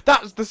everyone's go,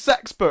 "That's the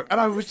sex book," and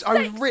I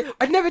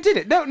never did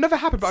it. No, it never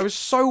happened. But I was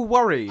so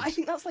worried. I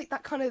think that's like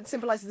that kind of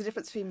symbolises the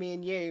difference between me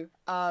and you.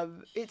 For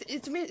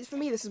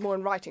me, this is more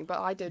in writing, but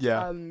I did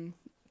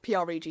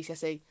PRE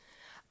GCSE.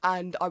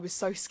 And I was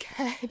so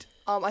scared.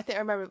 I think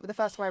I remember the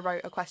first time I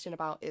wrote a question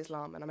about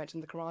Islam and I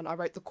mentioned the Quran, I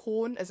wrote the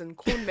corn as in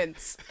corn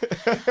mince.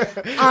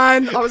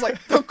 And I was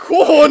like, the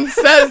corn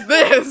says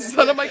this.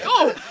 And I'm like,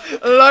 oh,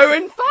 low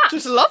in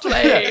fat. Lovely.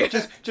 Yeah,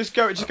 just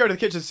go to the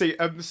kitchen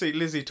and see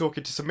Lizzie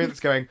talking to some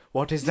mince going,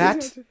 "What is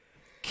that?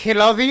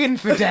 Kill all the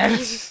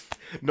infidels."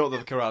 Not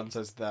that the Quran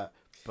says that,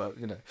 but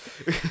you know.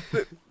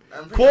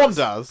 Porn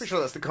does. Pretty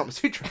sure that's the Kama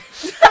Sutra.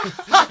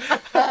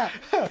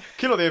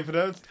 Kill all the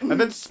infidels and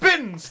then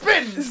spin.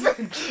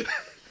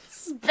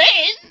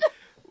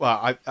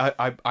 Well,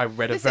 I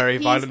read a very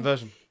violent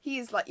version.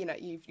 He's like,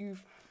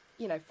 you've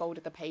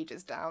folded the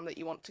pages down that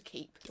you want to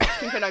keep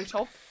a note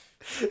of.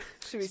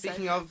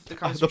 Speaking of the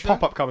Kama The Sutra,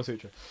 pop-up Kama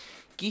Sutra.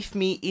 Give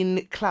me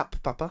in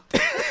clap, Papa.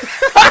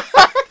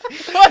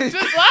 What does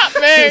that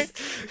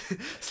mean?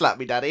 Slap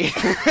me, Daddy.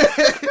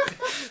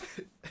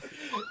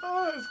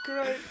 Oh, that's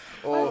great.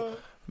 Or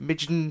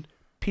Midgen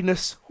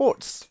Penis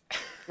Horts,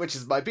 which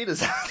is my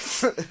penis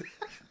house.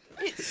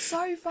 It's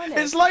so funny.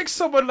 It's like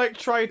someone like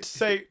tried to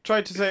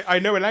say I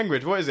know a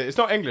language. What is it? It's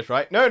not English,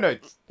 right? No,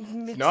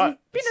 it's not.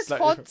 Penis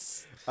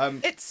pods.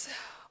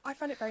 I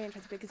find it very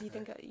interesting because you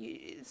think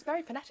it's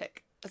very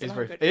phonetic. It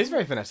is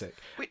very phonetic.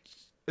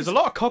 There's a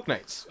lot of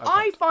cognates.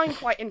 I find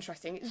quite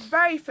interesting. It's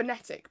very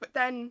phonetic, but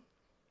then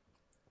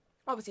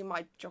obviously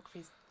my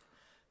geography's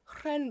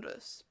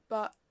horrendous,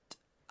 but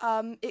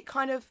it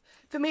kind of,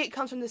 for me, it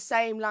comes from the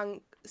same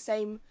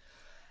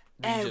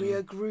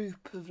area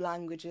group of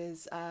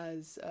languages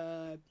as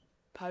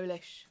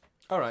Polish.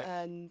 All right.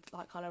 And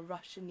like kind of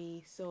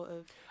Russian-y sort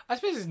of. I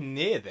suppose it's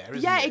near there, isn't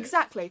it? Yeah,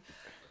 exactly.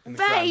 In the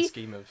grand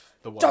scheme of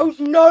the world. Don't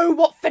know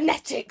what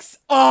phonetics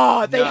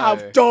are. They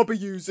have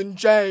W's and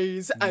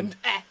J's and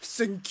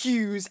F's and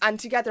Q's, and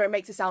together it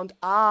makes it sound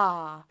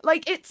ah.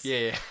 Like it's.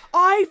 Yeah.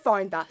 I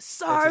find that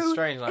so it's a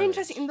strange language.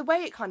 interesting, and the way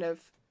it kind of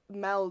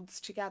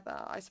melds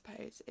together, I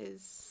suppose,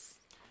 is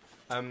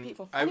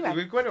beautiful. Anyway.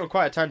 We went on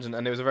quite a tangent,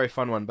 and it was a very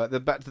fun one.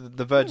 But back to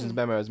the Virgin's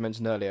memo, as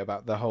mentioned earlier,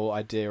 about the whole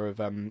idea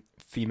of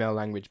female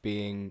language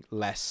being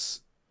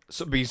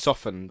being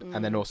softened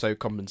and then also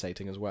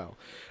compensating as well.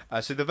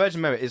 So the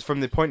Virgin Memo is from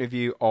the point of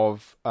view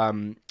of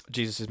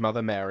Jesus'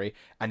 mother Mary,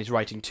 and he's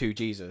writing to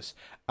Jesus.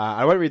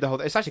 I won't read the whole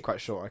thing. It's actually quite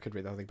short. I could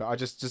read the whole thing, but I'll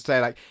just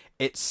say like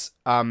it's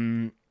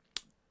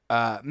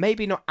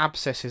maybe not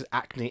abscesses,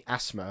 acne,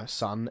 asthma,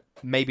 son.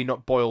 Maybe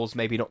not boils,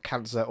 maybe not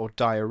cancer or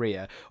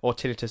diarrhea or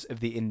tinnitus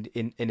of the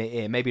inner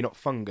ear. Maybe not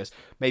fungus.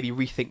 Maybe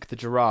rethink the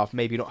giraffe.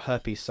 Maybe not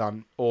herpes,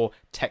 son, or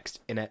text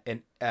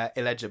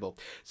illegible.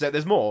 So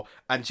there's more,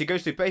 and she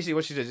goes through basically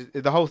what she does.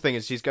 The whole thing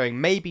is she's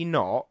going maybe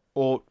not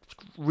or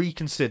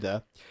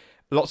reconsider.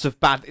 Lots of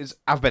bad. It's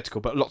alphabetical,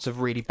 but lots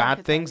of really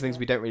bad things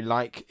we don't really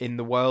like in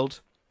the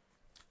world,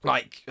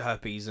 like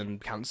herpes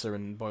and cancer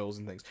and boils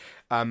and things.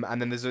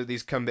 And then there's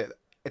these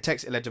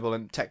text illegible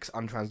and text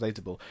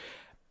untranslatable.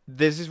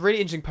 There's this really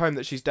interesting poem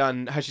that she's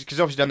done, because she's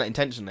obviously done that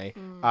intentionally,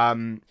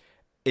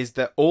 is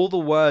that all the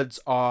words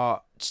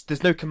are,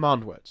 there's no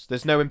command words,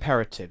 there's no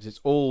imperatives,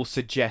 it's all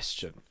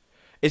suggestion.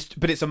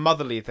 But it's a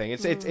motherly thing.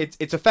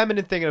 It's a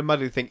feminine thing and a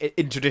motherly thing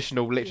in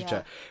traditional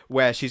literature,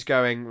 where she's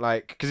going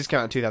like, because this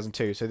came out in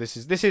 2002, so this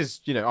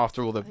is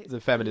after all the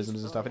feminisms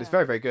and stuff, and it's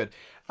very, very good.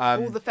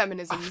 All the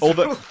feminisms.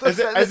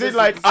 As in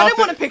like. I didn't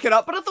want to pick it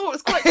up, but I thought it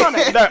was quite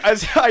funny. No,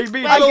 I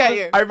mean, I get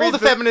you. All the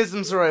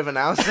feminisms are over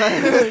now. So.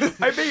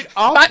 I mean,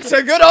 back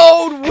to good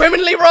old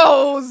womanly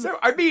roles. No,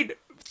 I mean,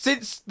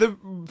 since the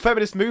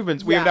feminist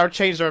movements, we have now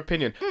changed our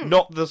opinion.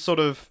 Not the sort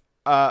of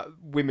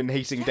women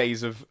hating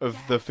days of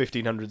the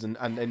 1500s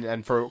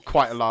and for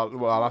quite a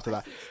while after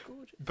that.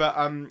 But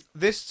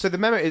the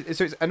memo is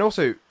it's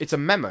a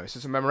memo, so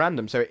it's a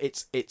memorandum, so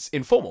it's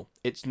informal.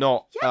 It's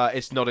not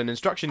an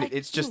instruction.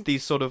 It's just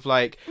these sort of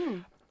like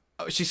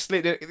she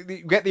slid it.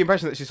 You get the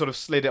impression that she sort of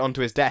slid it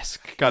onto his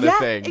desk kind of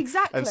thing,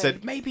 exactly, and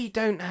said maybe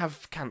don't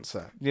have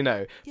cancer,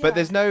 But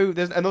there's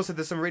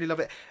some really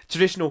lovely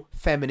traditional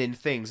feminine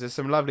things. There's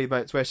some lovely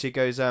moments where she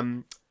goes,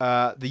 the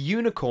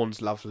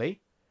unicorn's lovely,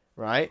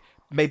 right?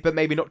 But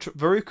maybe not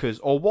verrucas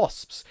or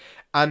wasps,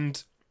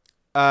 and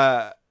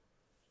the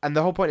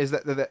whole point is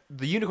that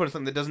the unicorn is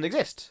something that doesn't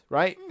exist,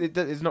 right? It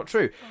is not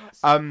true.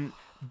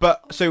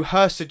 But so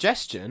her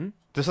suggestion,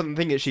 the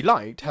something that she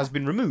liked, has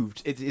been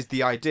removed. It is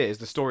the idea, is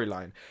the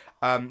storyline.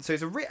 So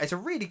it's a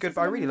really good.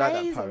 I really like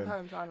that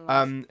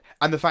poem.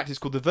 And the fact it's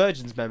called the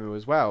Virgin's Memo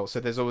as well. So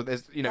there's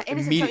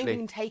immediately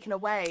being taken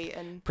away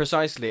and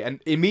precisely,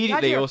 and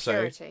immediately also.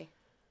 Purity.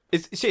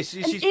 She's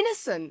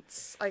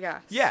innocence, I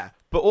guess. Yeah,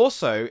 but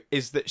also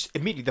is that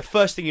immediately the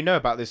first thing you know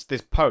about this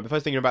poem, the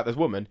first thing you know about this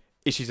woman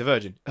is she's a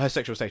virgin. Her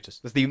sexual status.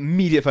 That's the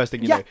immediate first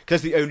thing you know,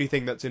 because that's the only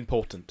thing that's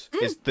important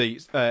is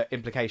the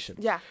implication.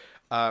 Yeah.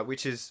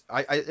 Which is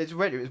it's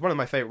one of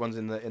my favourite ones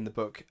in the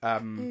book.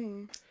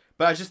 But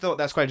But I just thought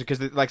that's quite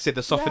interesting because, like I said,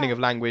 the softening of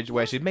language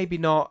where she'd maybe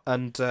not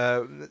and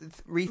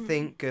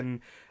rethink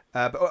and.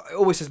 But it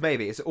always says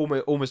maybe. It's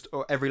almost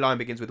every line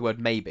begins with the word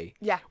maybe.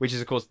 Yeah. Which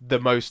is, of course, the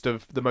most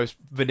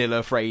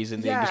vanilla phrase in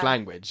the English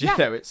language. You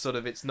know,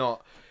 it's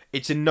not.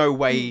 It's in no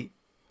way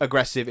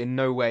aggressive. In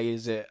no way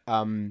is it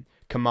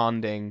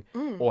commanding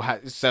or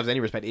serves any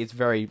respect. It's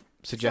very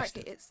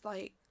suggestive. Exactly. It's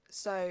like,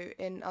 so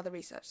in other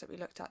research that we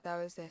looked at, there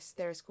was this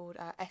theorist called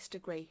Esther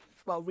Grief.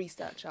 Well,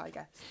 researcher, I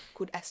guess,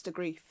 called Esther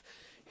Grief,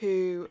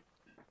 who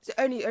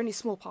only a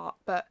small part,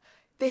 but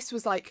this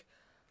was like.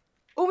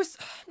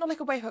 Almost not like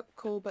a wake-up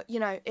call, but, you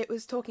know, it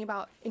was talking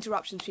about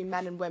interruptions between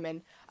men and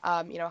women.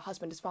 You know, a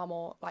husband is far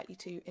more likely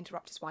to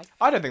interrupt his wife.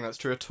 I don't think that's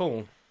true at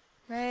all.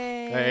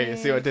 Hey,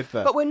 see what I did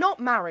there? But we're not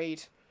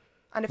married.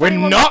 And if we're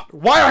not?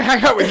 Why do I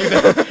hang out with you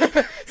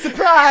then?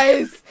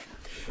 Surprise!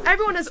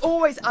 Everyone has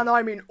always, and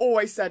I mean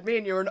always said, me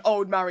and you are an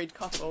old married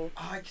couple.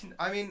 I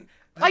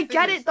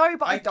get it though,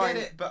 but I don't. I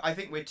get it, but I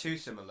think we're too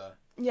similar.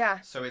 Yeah.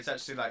 So it's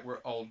actually like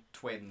we're old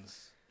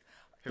twins.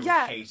 Who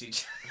hate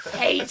each other.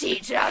 Hate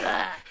each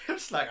other.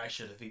 It's like, I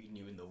should have eaten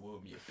you in the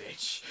womb, you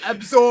bitch.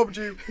 Absorbed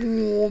you.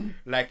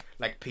 like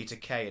Peter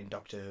Kay and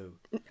Doctor Who.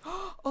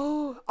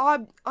 Oh,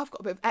 I've got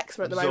a bit of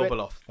eczema at the moment.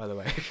 Zorbeloff, by the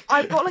way.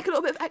 I've got like a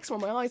little bit of eczema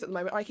on my eyes at the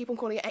moment. I keep on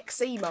calling it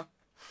eczema.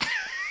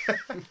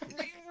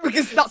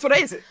 Because that's what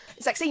it is.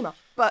 It's eczema.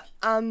 But,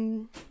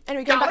 anyway,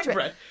 going back to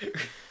it.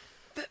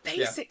 But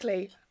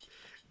basically,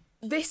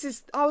 this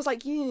is, I was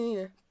like,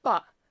 yeah,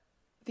 but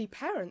the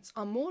parents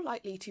are more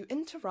likely to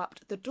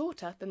interrupt the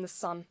daughter than the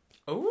son.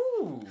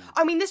 Ooh.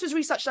 I mean, this was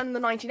research done in the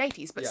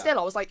 1980s, but still,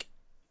 I was like,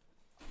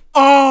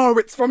 oh,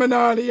 it's from an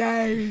early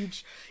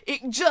age.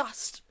 It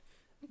just,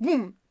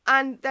 boom.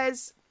 And there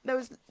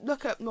was,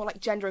 look at more like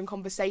gender and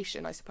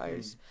conversation, I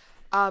suppose.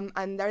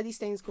 And there are these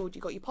things called,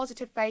 you got your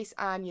positive face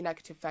and your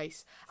negative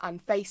face,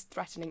 and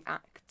face-threatening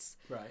acts.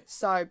 Right.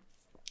 So,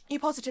 your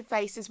positive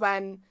face is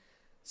when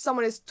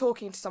someone is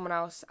talking to someone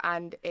else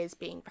and is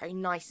being very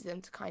nice to them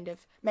to kind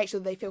of make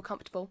sure that they feel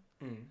comfortable.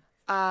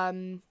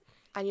 And,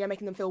 you know,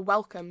 making them feel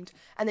welcomed.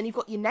 And then you've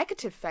got your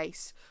negative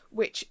face,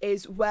 which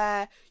is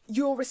where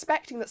you're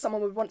respecting that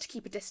someone would want to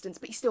keep a distance,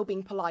 but you're still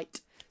being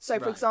polite. So,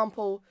 for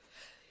example,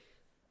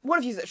 one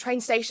of you is at a train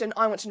station,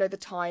 I want to know the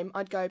time.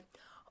 I'd go,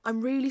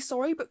 I'm really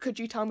sorry, but could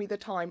you tell me the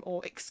time?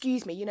 Or,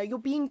 excuse me, you know, you're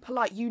being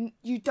polite.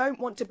 You don't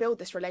want to build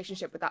this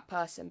relationship with that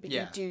person, but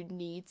you do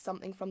need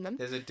something from them.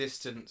 There's a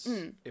distance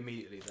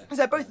immediately there.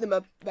 So both of them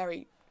are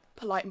very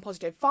polite and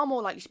positive, far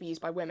more likely to be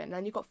used by women. And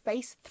then you've got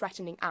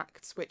face-threatening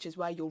acts, which is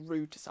where you're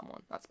rude to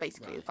someone. That's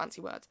basically the fancy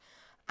word.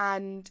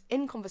 And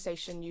in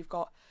conversation, you've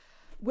got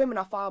women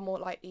are far more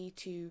likely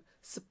to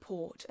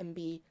support and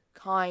be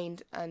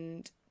kind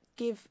and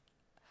give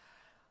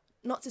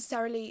not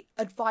necessarily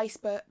advice,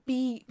 but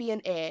be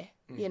an ear,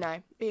 you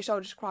know, be a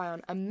shoulder to cry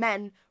on. And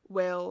men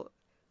will,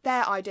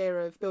 their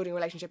idea of building a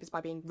relationship is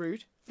by being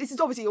rude. This is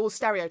obviously all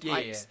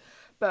stereotypes,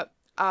 but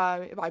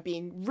by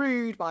being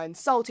rude, by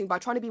insulting, by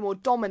trying to be more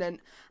dominant.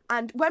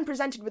 And when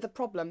presented with a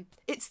problem,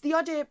 this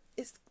idea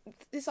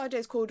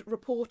is called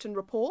report and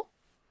rapport.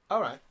 All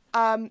right.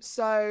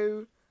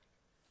 So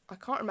I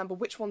can't remember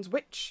which one's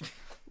which.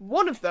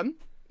 One of them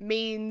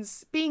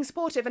means being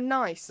supportive and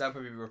nice. That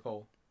would be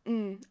rapport.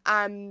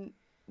 And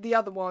the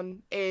other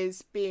one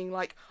is being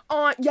like,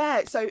 oh,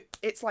 yeah. So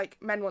it's like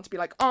men want to be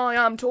like, I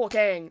am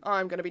talking.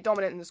 I'm going to be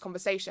dominant in this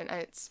conversation.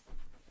 And it's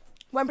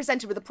when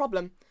presented with a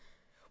problem,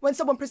 when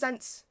someone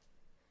presents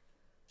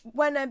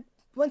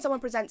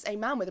a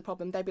man with a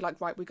problem, they'd be like,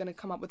 right, we're going to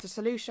come up with a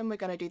solution. We're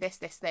going to do this,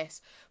 this,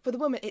 this. For the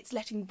woman, it's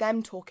letting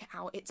them talk it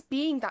out. It's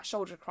being that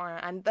shoulder crier.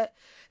 And that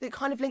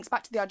kind of links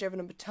back to the idea of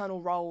a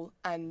maternal role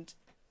and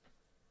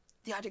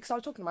the idea, because I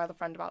was talking to my other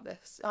friend about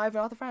this. I have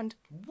another friend.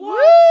 What?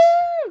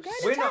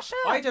 Woo!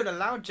 I don't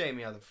allow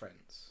Jamie other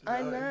friends.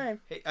 I know.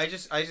 I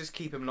just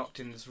keep him locked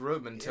in this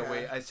room until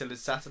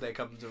his Saturday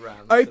comes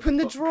around. Open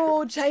the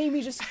drawer,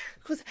 Jamie just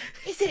goes,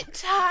 is it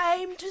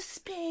time to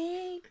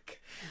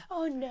speak?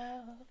 Oh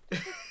no.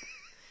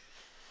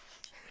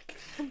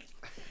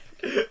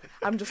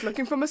 I'm just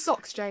looking for my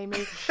socks,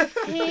 Jamie.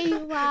 Here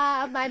you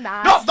are, my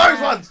man. Not those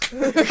ones!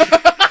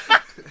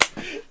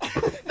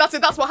 That's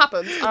it, that's what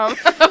happens.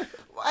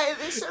 Why are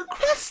they so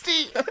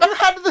crusty? Your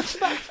hand in the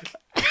back.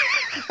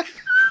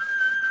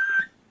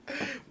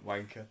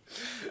 Wanker.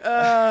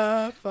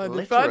 Funny,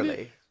 Literally.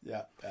 funny.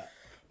 Yeah.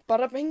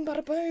 Bada bing,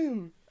 bada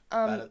boom.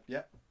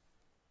 Yeah.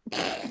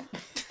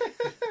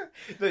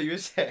 No, you were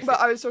saying. But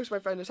I was talking to my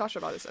friend Natasha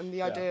about this, and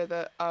the idea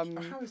that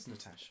How is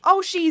Natasha?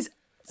 oh, she's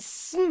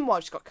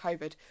well, she's got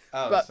COVID.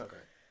 Oh, but that's not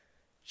great.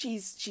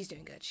 she's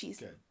doing good. She's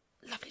Good.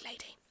 a lovely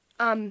lady.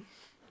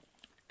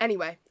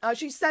 Anyway,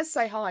 she says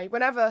say hi.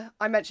 Whenever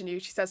I mention you,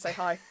 she says say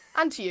hi.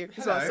 And to you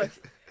as well. Hello.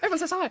 So everyone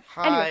says hi.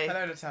 Hi. Anyway,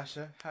 Hello,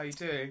 Natasha. How are you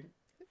doing?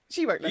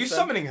 she won't Are you listen.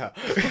 summoning her?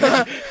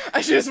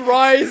 And she just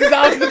rises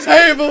out of the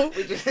table.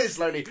 We just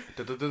slowly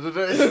sort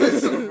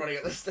of running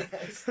up the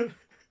stairs.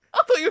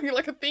 I thought you were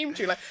like a theme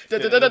tune, like da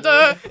da da da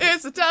da.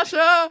 It's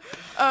Natasha.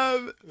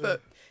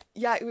 But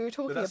yeah, we were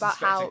talking about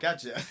how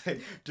Gadget, I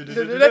think.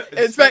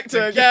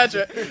 Inspector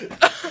Gadget.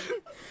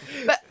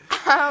 But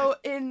how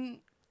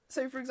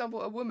so for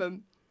example, a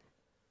woman,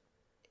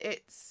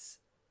 it's,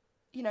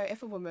 you know,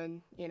 if a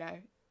woman, you know,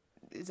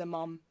 is a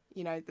mum,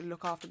 you know, they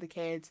look after the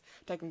kids,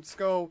 take them to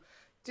school,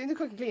 doing the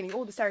cooking, cleaning,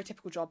 all the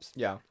stereotypical jobs.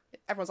 Yeah.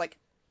 Everyone's like,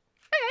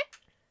 okay.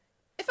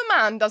 If a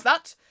man does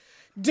that,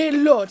 dear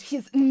Lord,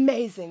 he's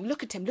amazing.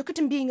 Look at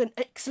him being an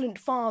excellent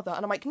father.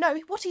 And I'm like, no,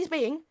 what he's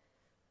being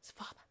is a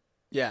father.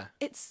 Yeah.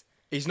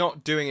 He's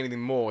not doing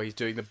anything more. He's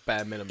doing the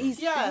bare minimum.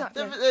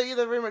 There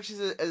very much is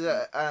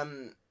a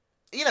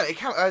you know, it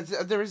can,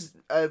 there is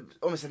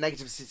almost a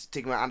negative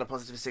stigma and a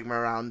positive stigma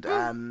around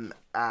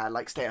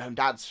like stay-at-home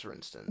dads, for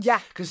instance. Yeah.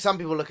 Because some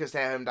people look at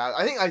stay-at-home dads.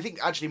 I think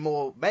actually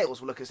more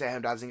males will look at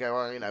stay-at-home dads and go,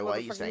 well, you know, why are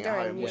you staying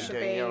at home? What are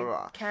you doing?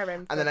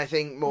 Caring. And then I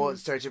think more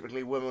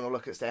stereotypically, women will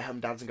look at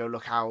stay-at-home dads and go,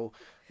 look how,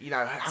 you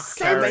know, how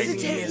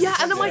sensitive. Yeah,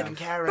 and I'm like,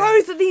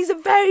 both of these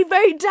are very,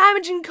 very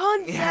damaging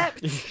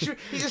concepts. Yeah.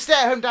 He's a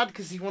stay-at-home dad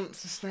because he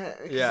wants to stay.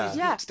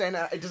 Yeah. Staying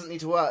out, it doesn't need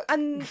to work.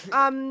 And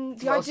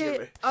the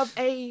idea of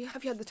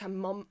have you heard the term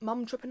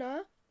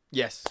mum-trepreneur?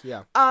 Yes.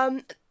 Yeah.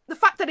 The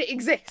fact that it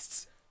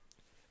exists.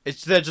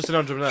 They're just an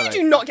entrepreneur. You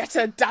do not get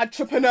a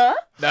dad-trepreneur.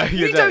 No,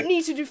 you don't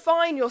need to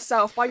define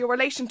yourself by your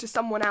relation to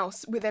someone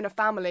else within a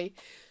family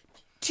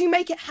to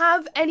make it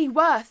have any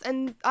worth.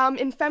 And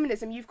in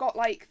feminism, you've got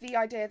like the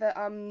idea that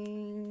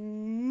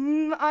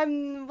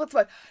what's the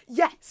word?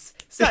 Yes.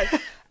 So the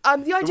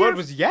idea. The word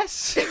was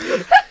yes.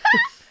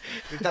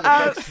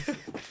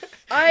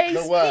 I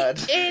the word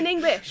speak in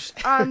English.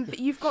 But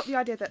you've got the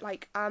idea that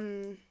like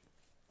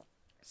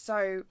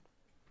so.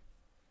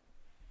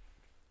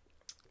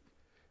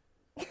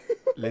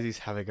 Lizzie's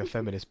having a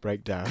feminist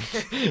breakdown.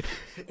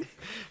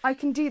 I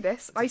can do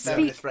this. I speak.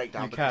 Feminist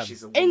breakdown because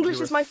she's a woman.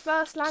 English is my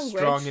first language.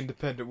 Strong,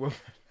 independent woman.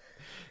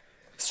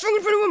 Strong,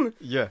 independent woman.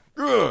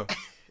 Yeah.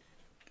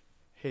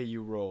 Hear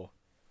you roar.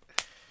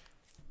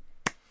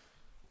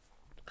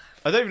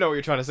 I don't even know what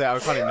you're trying to say. I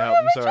can't even help.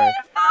 I'm sorry.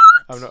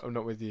 I'm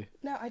not with you.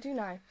 No, I do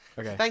know.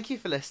 Okay. Thank you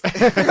for listening.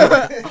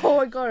 Oh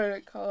my god, I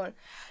can't.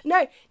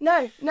 No.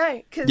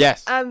 Cause,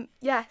 yes.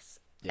 Yes.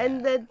 Yeah.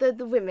 And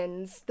the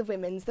women's,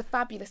 the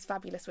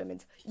fabulous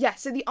women's. Yeah,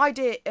 so the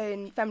idea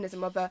in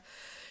feminism of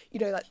you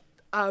know, like,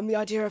 the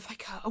idea of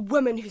like a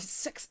woman who's a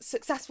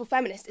successful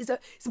feminist is a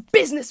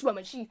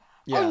businesswoman. She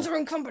owns her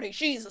own company.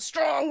 She's a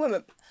strong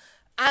woman.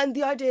 And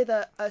the idea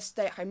that a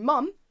stay-at-home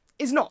mum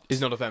is not. Is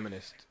not a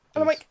feminist.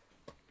 And I'm like,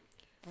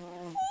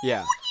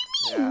 yeah.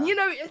 You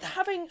know,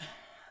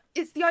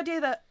 it's the idea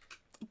that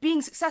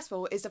being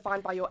successful is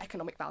defined by your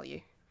economic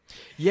value.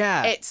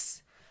 Yeah.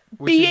 It's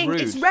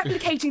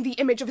replicating the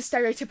image of a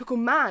stereotypical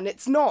man.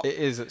 It's not. It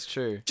is. It's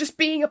true. Just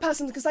being a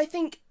person, because I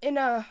think in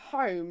a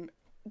home,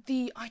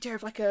 the idea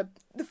of like the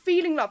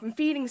feeling love and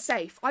feeling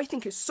safe, I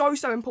think is so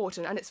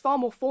important, and it's far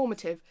more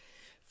formative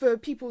for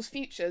people's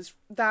futures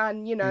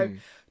than, you know,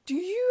 do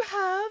you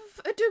have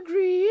a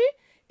degree?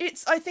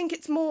 I think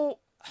it's more,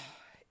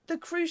 the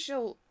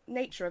crucial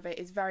nature of it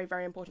is very,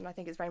 very important. I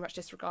think it's very much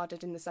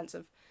disregarded in the sense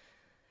of,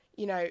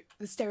 you know,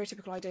 the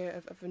stereotypical idea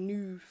of a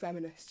new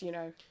feminist, you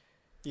know.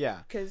 Yeah,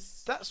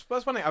 because that's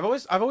one thing. I've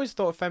always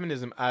thought of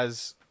feminism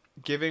as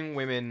giving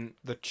women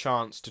the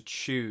chance to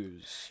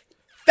choose.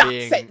 That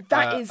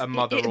is a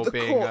mother or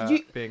being a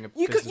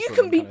you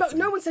can be both.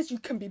 No one says you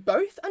can be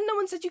both, and no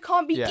one says you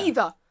can't be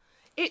either.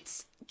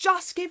 It's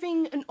just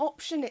giving an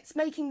option. It's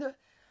making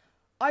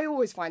I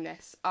always find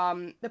this.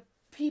 The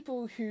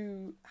people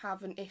who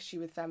have an issue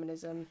with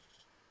feminism,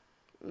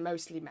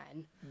 mostly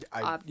men.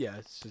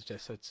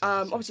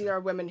 Obviously there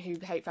are women who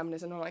hate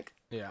feminism. And I'm like,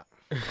 yeah,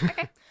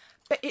 okay.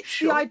 But it's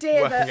the idea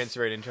working that against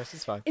your own interests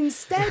is fine.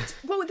 Instead,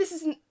 well, this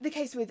isn't the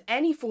case with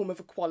any form of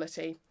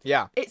equality.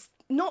 Yeah. It's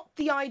not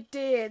the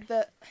idea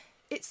that...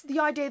 It's the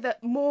idea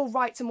that more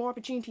rights and more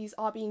opportunities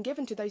are being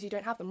given to those who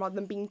don't have them, rather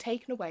than being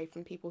taken away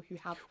from people who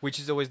have. Which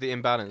is always the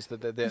imbalance, the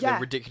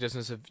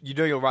ridiculousness of... You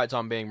know your rights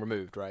aren't being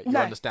removed, right? You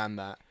understand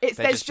that.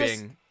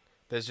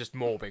 There's just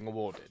more being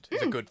awarded.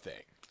 It's a good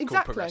thing.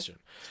 Exactly. Progression.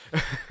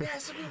 Yeah,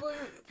 some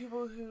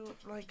people who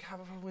like have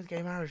a problem with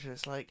gay marriage.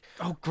 It's like,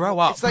 oh, grow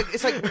up.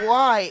 It's like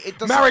why it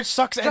doesn't. Marriage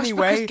sucks just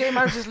anyway. Because gay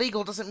marriage is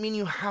legal doesn't mean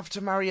you have to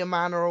marry a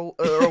man or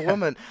a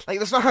woman. Like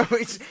that's not how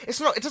it's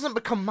not. It doesn't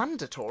become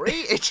mandatory.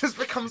 It just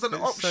becomes an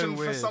option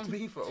for some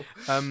people.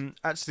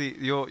 Actually,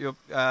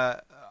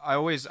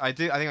 I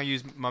think I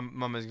use my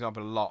mum as an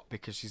example a lot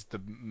because she's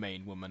the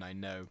main woman I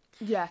know.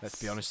 Yes.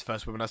 Let's be honest, the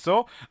first woman I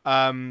saw.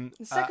 The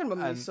second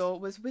woman you saw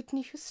was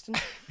Whitney Houston.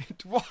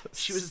 It was.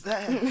 She was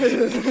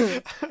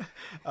there.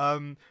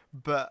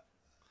 But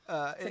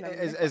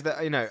is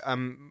that, you know,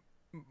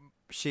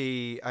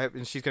 she's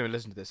going to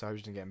listen to this. I hope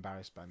she doesn't get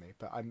embarrassed by me,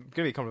 but I'm going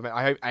to be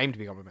complimentary. I aim to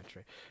be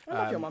complimentary. I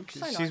love your mum.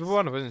 She's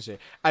wonderful, isn't she?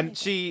 And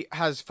she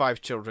has 5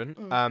 children.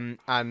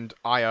 And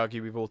I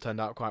argue we've all turned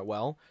out quite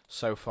well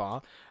so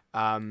far.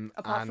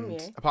 Apart from you.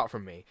 Apart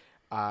from me.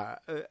 But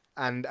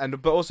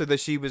also that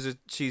she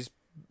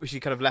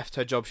kind of left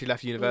her job. She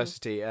left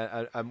university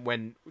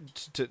when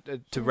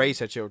to raise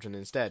her children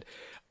instead.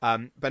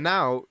 But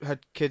now her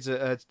kids,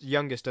 her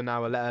youngest are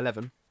now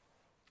 11,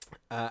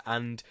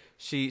 And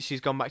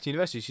she's gone back to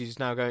university. She's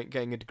now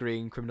getting a degree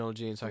in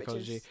criminology and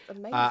psychology. Which is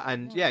amazing,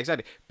 and yeah,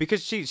 exactly,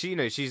 because she's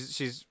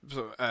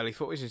sort of early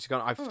 40s, and she's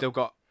gone. I've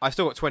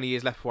still got 20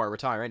 years left before I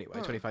retire anyway.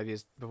 25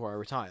 years before I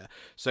retire.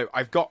 So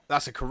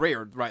that's a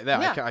career right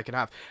there. Yeah. I can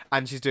have,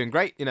 and she's doing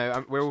great.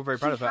 We're all very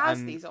proud of her. She has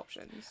and these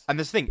options. And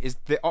this thing is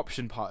the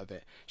option part of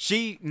it.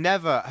 She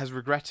never has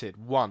regretted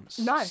once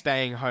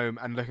staying home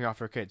and looking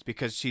after her kids,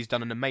 because she's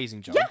done an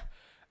amazing job. Yeah.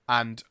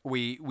 And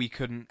we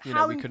couldn't thank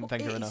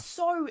her enough. It's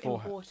so for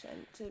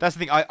important. That's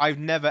the thing. I've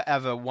never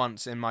ever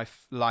once in my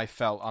life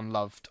felt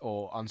unloved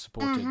or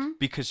unsupported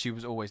because she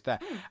was always there.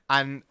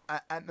 And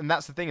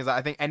that's the thing, is that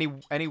I think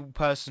any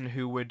person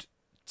who would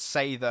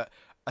say that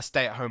a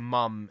stay-at-home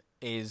mum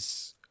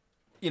is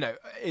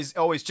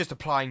always just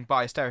applying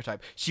by a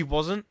stereotype. She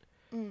wasn't.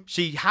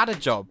 She had a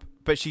job,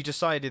 but she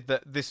decided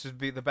that this would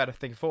be the better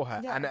thing for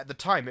her. Yeah. And at the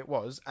time it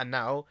was, and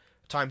now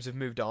times have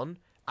moved on.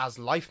 As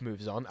life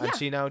moves on, and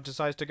she now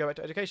decides to go back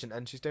to education,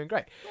 and she's doing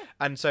great. Yeah.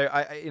 And so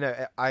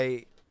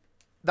I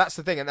that's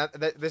the thing, and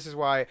this is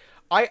why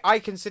I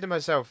consider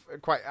myself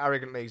quite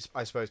arrogantly,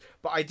 I suppose,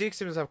 but I do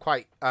consider myself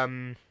quite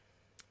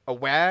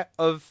aware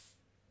of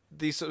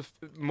these sort of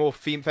more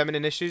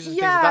feminine issues and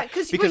things like that.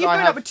 Because you've grown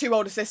up with two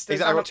older sisters.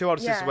 Exactly, I've got two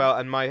older sisters as well,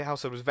 and my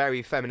household was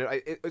very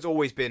feminine. It's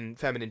always been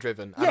feminine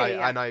driven,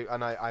 and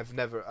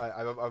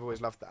I've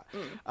always loved that.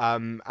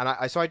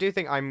 So I do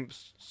think I'm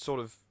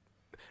sort of.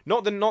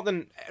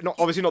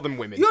 Obviously not than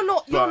women.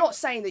 You're not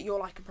saying that you're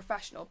like a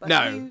professional, but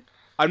no,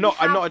 I'm not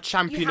a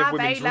champion of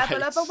women's rights. You have a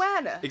level of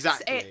awareness.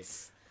 Exactly.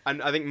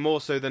 And I think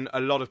more so than a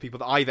lot of people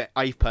that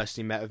I've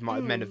personally met of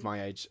men of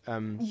my age.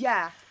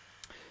 Yeah.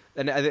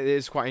 And it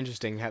is quite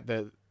interesting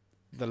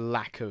the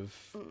lack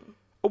of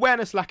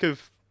awareness, lack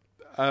of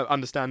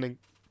understanding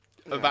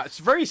of that. It's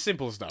very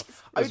simple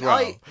stuff as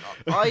well.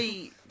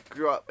 I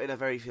grew up in a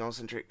very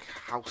female-centric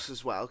house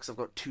as well, because I've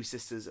got two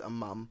sisters and a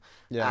mum,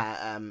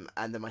 and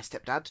then my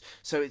stepdad.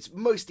 So it's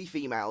mostly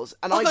females.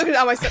 And I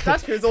thought my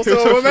stepdad, who's also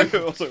a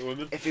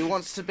woman. If he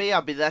wants to be,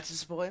 I'll be there to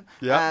support him.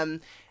 Yeah.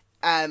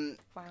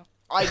 Wow.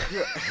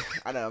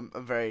 I know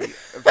I'm very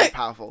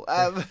powerful.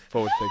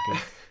 Forward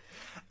thinking.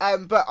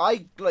 But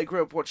I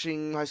grew up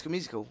watching High School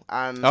Musical,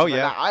 and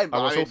I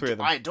watched all three of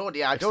them. I adored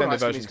High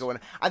School Musical,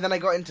 and then I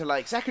got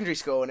into secondary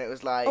school, and it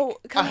was like,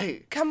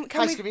 High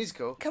School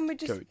Musical. Can we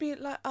just be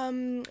like,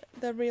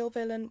 the real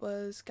villain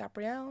was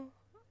Gabrielle.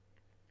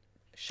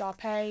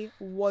 Sharpay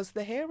was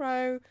the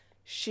hero.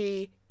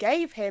 She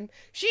gave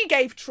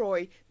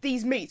Troy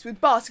these meets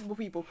with basketball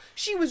people.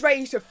 She was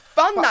ready to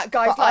fund that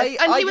guy's life.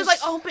 And he was like,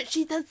 oh, but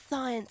she does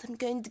science. I'm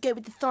going to go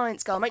with the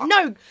science girl. I'm like,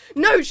 no,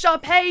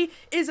 Sharpay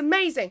is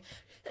amazing.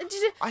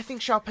 I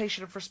think Sharpay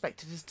should have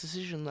respected his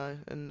decision, though,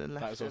 and left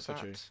that is also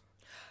true.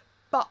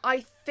 But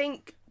I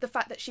think the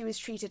fact that she was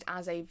treated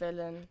as a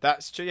villain.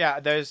 That's true, yeah.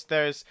 There's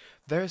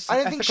some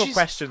ethical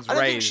questions raised. I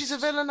don't think she's a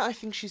villain. I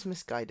think she's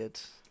misguided.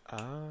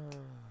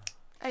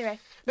 Anyway.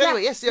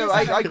 Yes.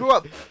 I grew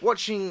up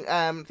watching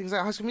things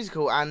like High School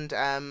Musical and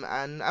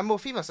more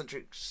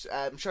female-centric shows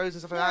and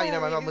stuff like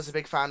that. My mum was a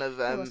big fan of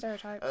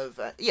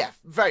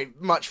very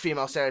much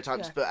female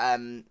stereotypes, but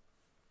and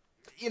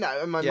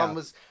my mum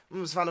was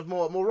a fan of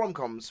more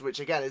rom-coms, which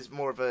again is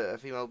more of a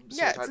female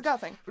stereotype. Yeah, it's a girl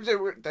thing.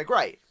 They're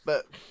great,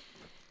 but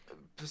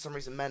for some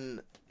reason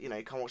men, you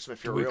can't watch them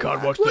if you're a real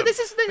man. Well, this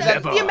is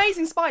the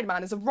Amazing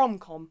Spider-Man is a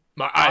rom-com.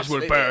 My eyes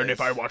will burn if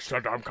I watched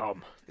a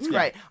rom-com. It's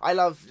great.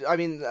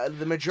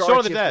 The majority Shaun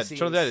of the Dead.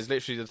 Shaun of the Dead is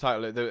literally the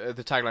title.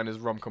 The tagline is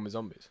rom-com with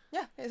zombies.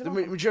 Yeah, it's a the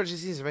rom-com. majority of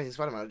the scenes of Amazing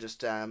Spider-Man are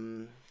just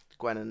Gwen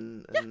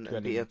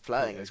and Peter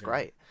flirting. It's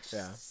great.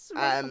 Yeah.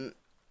 But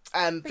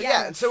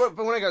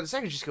when I go to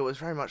secondary school, it was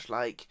very much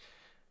like,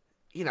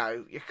 you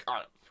kind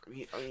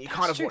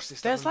of watch this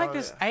stuff. There's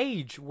this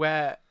age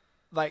where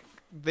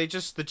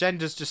the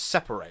genders just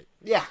separate.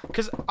 Yeah.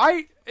 Because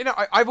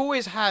I've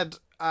always had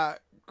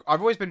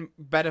I've always been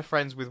better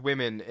friends with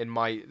women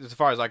as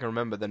far as I can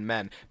remember, than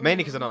men.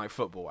 Mainly because I don't like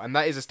football, and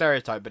that is a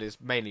stereotype, but it's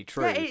mainly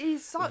true. Yeah, it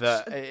is such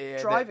a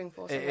driving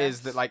force. It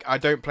is that I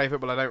don't play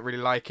football, I don't really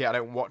like it, I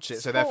don't watch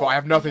it, so therefore I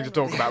have nothing to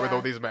talk about with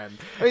all these men.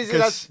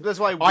 That's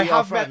why we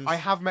are friends. I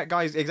have met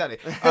guys exactly.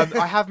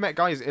 I have met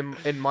guys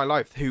in my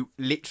life who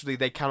literally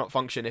they cannot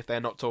function if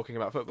they're not talking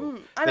about football.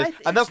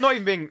 And that's not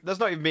even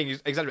being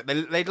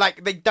exaggerated.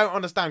 They don't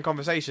understand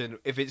conversation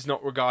if it's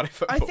not regarding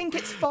football. I think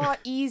it's far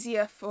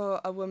easier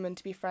for a woman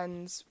to be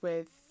friends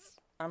with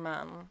a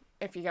man,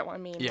 if you get what I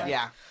mean.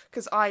 Yeah.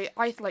 Because I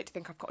like to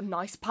think I've got a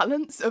nice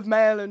balance of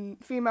male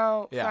and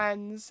female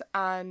friends,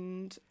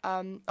 and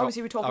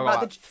obviously we're talking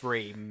about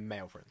three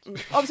male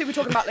friends. Obviously we're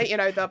talking about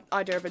the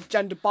idea of a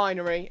gender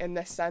binary in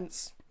this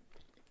sense.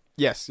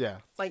 Yes, yeah.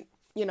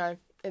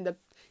 In the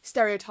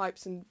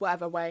stereotypes and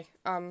whatever way.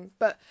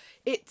 But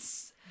I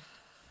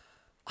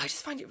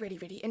just find it really,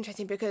 really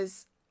interesting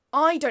because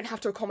I don't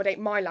have to accommodate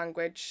my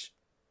language.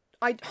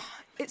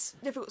 It's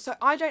difficult. So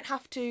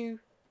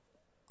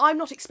I'm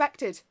not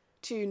expected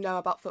to know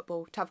about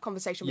football, to have a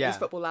conversation with these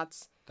football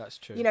lads. That's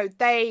true.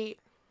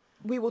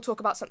 We will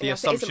talk about something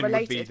else that isn't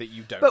related. The assumption would be that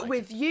you don't. But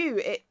with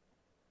you,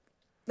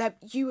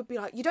 you would be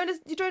like, you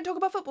don't talk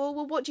about football.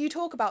 Well, what do you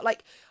talk about?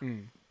 Like,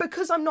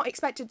 because I'm not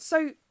expected.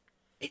 So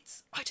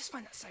I just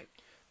find that so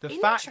the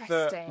fact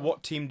that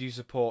what team do you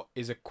support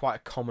is quite a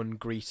common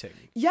greeting.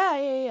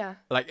 Yeah.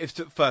 Like it's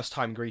the first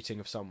time greeting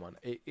of someone.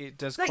 It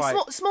does like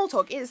quite small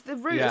talk is the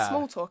root of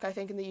small talk. I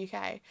think in the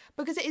UK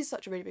because it is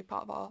such a really big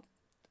part of our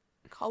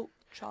culture.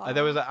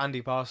 There was that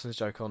Andy Parsons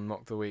joke on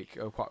Mock the Week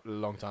quite a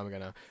long time ago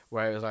now,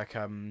 where it was like,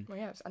 well,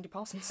 yeah, it's Andy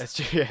Parsons.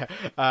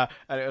 And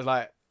it was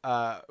like,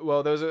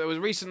 well, there was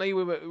recently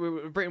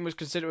England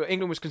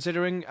was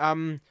considering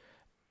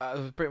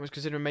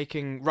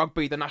making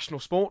rugby the national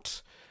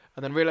sport,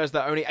 and then realised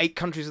that only 8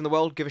 countries in the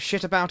world give a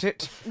shit about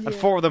it, and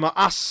 4 of them are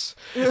us.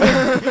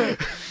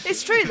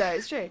 It's true though,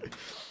 it's true.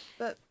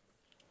 But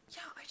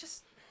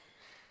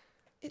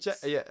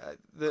yeah,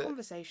 the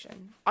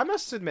conversation. I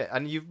must admit,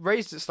 and you've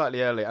raised it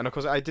slightly earlier, and of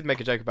course I did make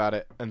a joke about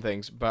it and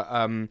things, but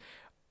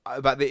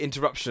about the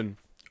interruption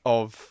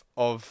of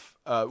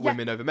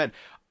women over men.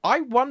 I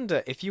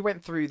wonder if you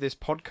went through this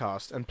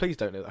podcast, and please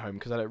don't live at home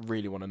because I don't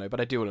really want to know, but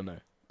I do want to know,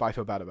 but I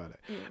feel bad about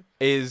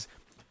it.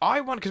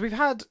 I wonder,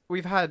 because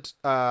we've had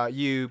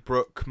you,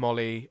 Brooke,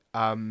 Molly,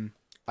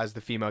 as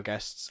the female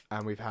guests,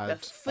 and we've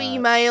had the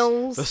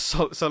females,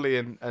 Sully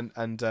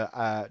and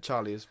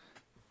Charlie as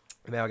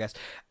male guests.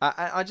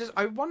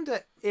 I wonder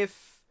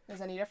if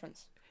there's any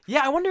difference.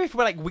 Yeah, I wonder if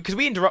we're like, because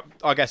we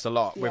interrupt our guests a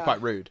lot. We're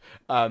quite rude,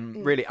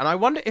 really. And I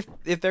wonder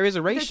if there is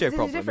a ratio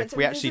problem if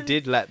we actually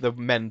did let the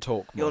men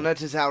talk more. You'll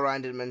notice how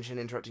Ryan didn't mention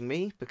interrupting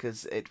me,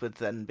 because it would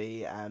then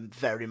be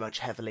very much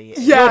heavily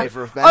in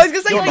favour of men. I was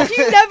going to say, like,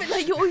 you never,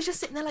 like, you're always just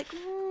sitting there like,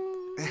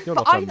 You're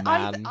not a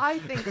man. I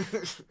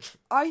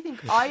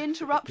think I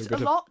interrupt a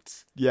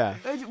lot. Yeah.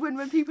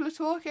 When people are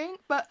talking,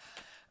 but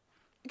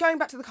going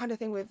back to the kind of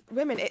thing with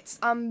women, it's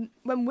when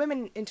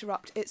women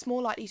interrupt, it's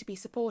more likely to be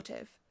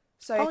supportive.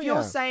 So if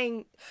you're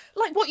saying,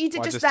 like what you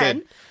did just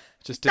then,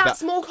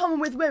 that's more common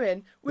with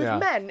women. With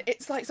men,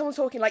 it's like someone's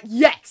talking like,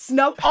 yes,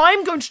 no,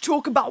 I'm going to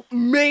talk about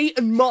me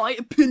and my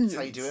opinions.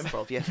 That's how you do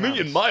improv, yes. Me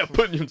and my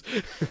opinions.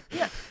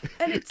 Yeah,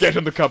 and it's... Get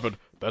in the cupboard.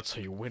 That's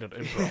how you win at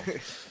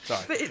improv.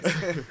 Sorry.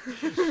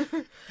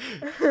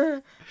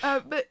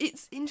 But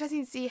it's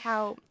interesting to see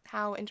how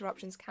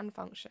interruptions can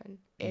function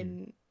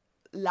in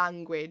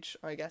language,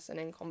 I guess, and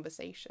in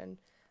conversation,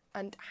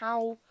 and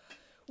how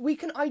we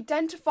can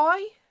identify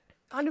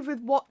kind of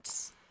with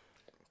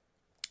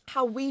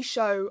how we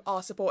show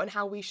our support and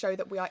how we show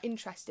that we are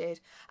interested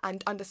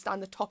and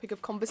understand the topic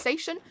of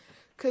conversation.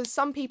 Because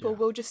some people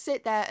will just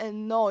sit there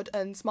and nod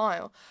and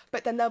smile,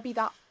 but then there'll be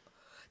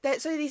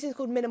so these things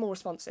called minimal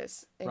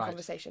responses in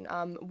conversation.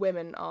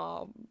 Women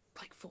are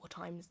like 3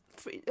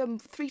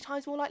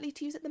 times more likely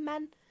to use it than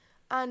men,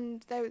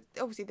 and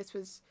obviously this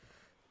was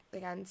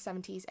again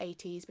 70s,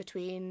 80s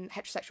between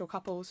heterosexual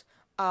couples,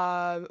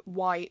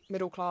 white,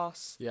 middle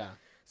class. Yeah.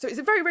 So it's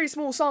a very, very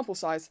small sample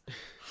size.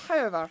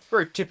 However...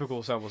 Very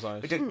typical sample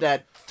size. We took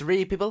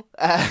 3 people.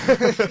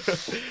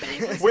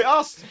 We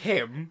asked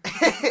him.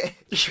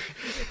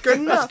 Good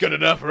enough. That's good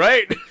enough,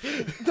 right?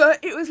 But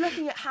it was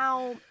looking at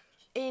how,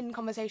 in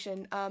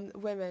conversation,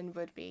 women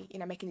would be,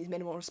 making these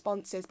minimal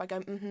responses by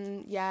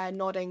going,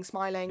 nodding,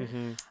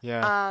 smiling.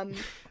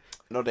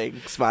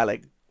 Nodding,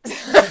 smiling.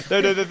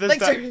 No, there's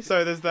that.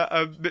 So there's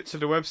that Mitch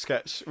and the Webb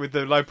sketch with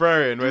the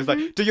librarian where it's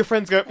like, do your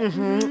friends go,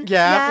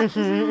 yeah.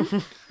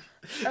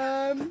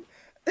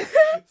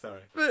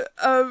 Sorry. But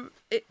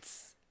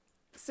it's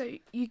so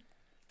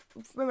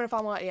women are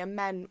far more likely, and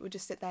men would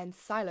just sit there in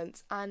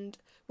silence. And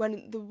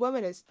when the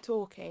woman is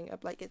talking,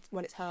 like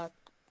when it's her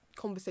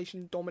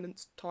conversation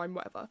dominance time,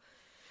 whatever,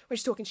 when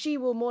she's talking, she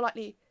will more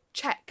likely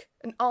check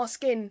and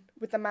ask in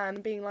with the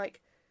man, being like,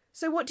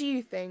 "So what do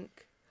you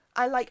think?"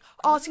 And like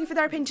asking for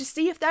their opinion to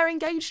see if they're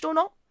engaged or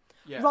not,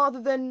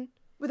 rather than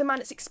with a man,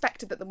 it's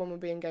expected that the woman will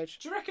be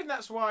engaged. Do you reckon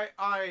that's why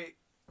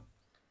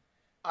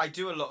I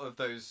do a lot of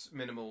those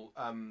minimal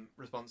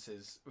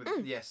responses with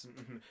yes,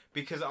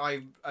 because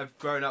I've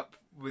grown up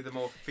with a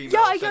more female.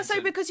 Yeah, I guess so,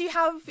 because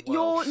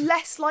you're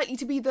less likely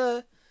to be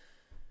the.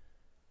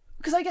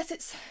 Because I guess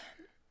it's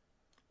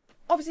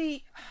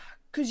obviously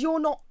because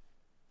you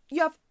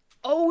have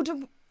older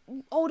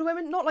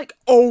women, not like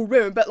old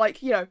women, but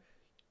like you're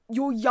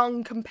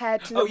young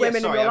compared to the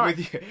women in your life.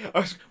 With you. I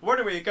was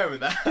wondering where you're going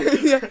with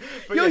that.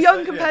 You're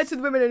young compared to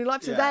the women in your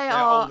life, so they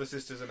are older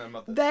sisters and their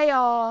mothers. They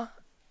are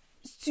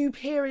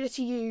superior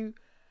to you,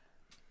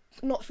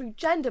 not through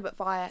gender but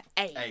via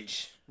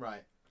age.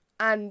 Right.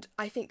 And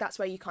I think that's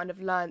where you kind of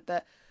learned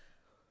that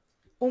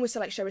almost to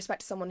like show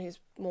respect to someone who's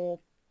more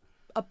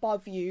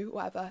above you,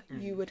 whatever,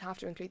 you would have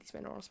to include these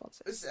minimal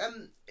responses.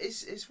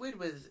 It's weird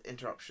with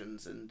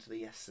interruptions and the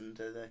yes and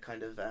the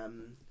kind of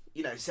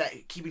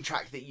keeping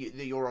track that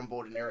you're on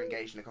board and you're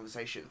engaged in a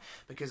conversation.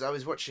 Because I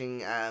was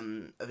watching a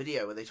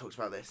video where they talked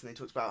about this, and they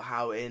talked about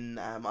how in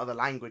other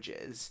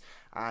languages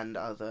and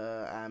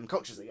other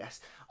cultures, I guess,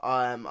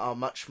 are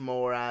much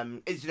more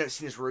seen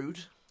as rude.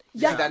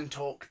 Yeah. To then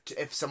talk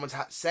if someone's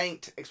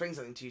explain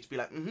something to you, to be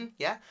like,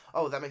 yeah,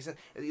 oh, that makes sense.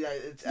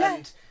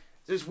 And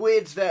it's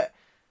weird that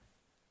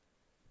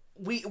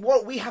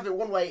we have it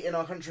one way in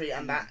our country,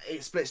 and that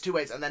it splits two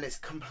ways, and then it's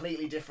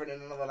completely different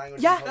in another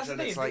language. Yeah, and that's the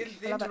culture, thing. and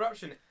it's like The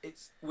interruption.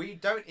 We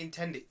don't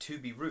intend it to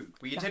be rude.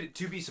 We intend it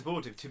to be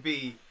supportive, to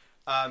be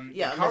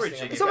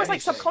encouraging. It's almost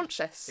like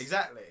subconscious.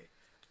 Exactly.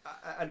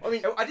 I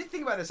mean, I did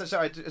think about this.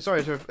 Sorry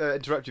to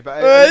interrupt you,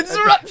 but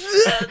Interrupt.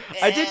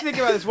 I did think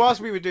about this whilst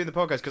we were doing the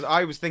podcast because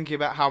I was thinking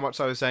about how much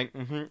I was saying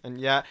and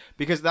yeah,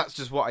 because that's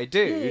just what I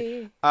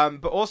do.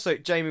 But also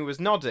Jamie was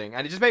nodding,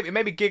 and it just made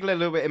me giggle a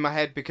little bit in my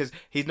head because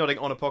he's nodding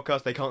on a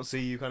podcast, they can't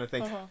see you, kind of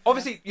thing.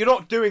 Obviously, you're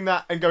not doing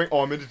that and going,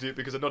 "Oh, I'm going to do it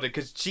because I nodded,"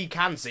 because she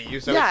can see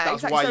you, so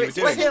that's exactly. why So you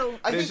were doing it.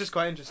 I think It's just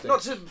quite interesting.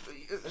 Not to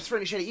throw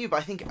any shade at you,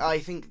 but I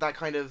think that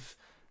kind of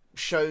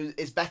show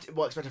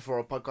works better for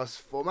a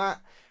podcast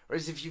format.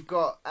 Whereas if you've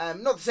got,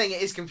 not saying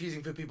it is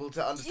confusing for people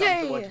to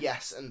understand the word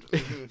yes and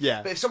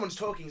yeah. but if someone's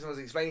talking, someone's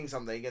explaining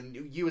something, and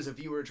you as a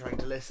viewer are trying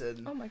to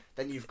listen,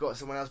 then you've got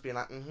someone else being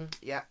like,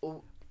 yeah,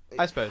 oh.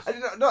 I suppose.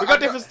 We've got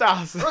different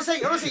styles. I'm not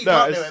saying you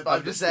can't do it, but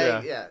I'm just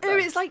saying, No,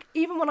 it's like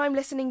even when I'm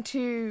listening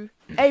to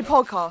a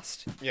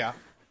podcast. Yeah.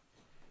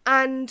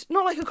 And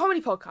not like a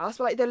comedy podcast,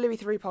 but like the Louis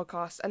Theroux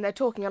podcast, and they're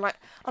talking, and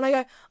I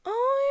go,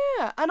 oh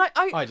yeah, and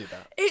I do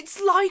that. It's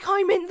like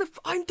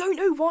I don't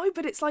know why,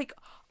 but it's like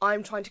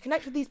I'm trying to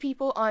connect with these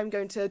people. I'm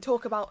going to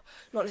talk about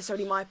not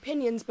necessarily my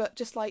opinions, but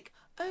just like,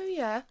 oh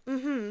yeah,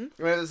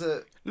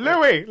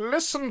 Louis,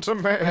 listen to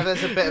me.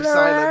 There's a bit of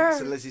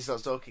silence, and Lizzie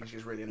starts talking.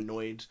 She's really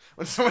annoyed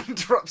when someone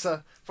interrupts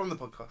her from the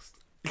podcast.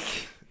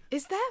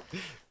 Is there?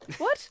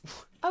 What?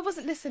 I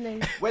wasn't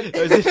listening. When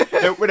you're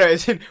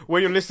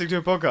listening to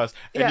a podcast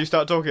and you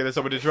start talking and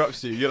someone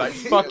interrupts you, you're like,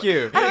 fuck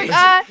you.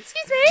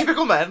 Excuse me.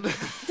 Typical man.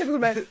 Typical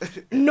man.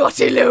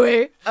 Naughty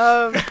Louis.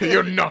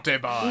 You naughty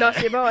boy.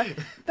 Naughty boy.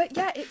 But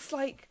yeah, it's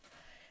like,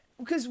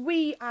 because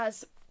we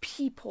as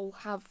people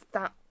have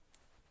that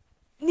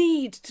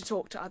need to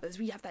talk to others.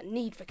 We have that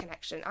need for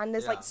connection. And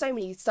there's like so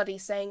many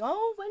studies saying,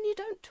 oh, when you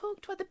don't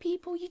talk to other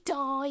people, you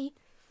die.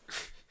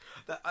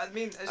 I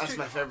mean, that's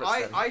my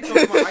favourite. I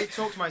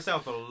talk to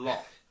myself a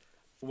lot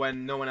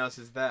when no one else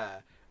is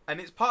there,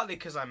 and it's partly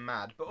because I'm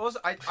mad, but also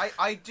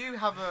I do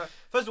have a.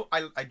 First of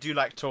all, I do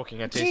like talking.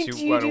 In case do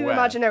you weren't do aware.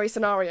 Imaginary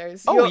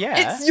scenarios? Oh,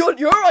 yeah.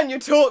 You're on your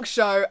talk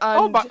show.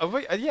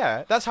 And...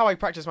 yeah, that's how I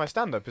practice my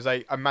stand-up. Is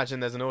I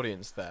imagine there's an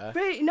audience there.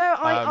 Really? No,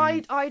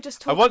 I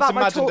just talk once about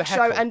my imagined talk a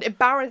show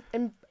heckle.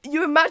 and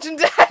you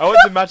imagined a heckle. I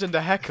once imagined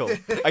a heckle.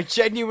 I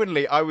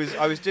genuinely, I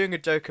was doing a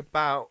joke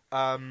about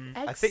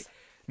Eggs?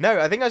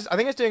 I think I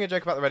was doing a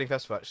joke about the Reading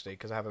Festival actually,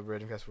 because I have a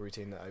Reading Festival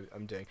routine that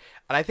I'm doing,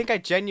 and I think I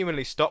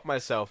genuinely stopped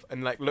myself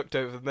and like looked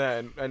over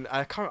there, and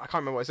I can't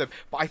remember what I said,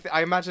 but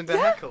I imagined a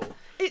heckle.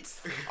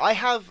 I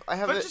have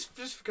but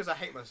just because I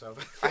hate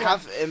myself. I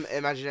have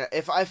imagined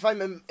if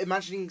I'm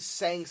imagining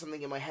saying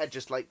something in my head,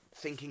 just like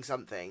thinking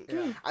something,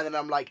 and then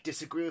I'm like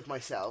disagree with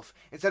myself.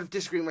 Instead of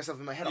disagreeing with myself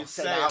in my head, I'll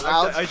say that out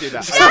loud. I do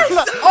that.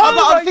 Yes!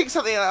 I'll think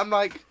something, and I'm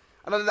like.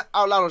 And then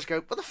out loud, I'll just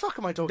go, what the fuck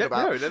am I talking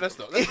about? No, that's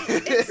not.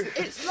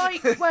 It's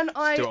like when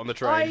I... Do it on the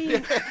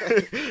train.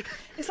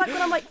 It's like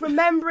when I'm like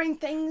remembering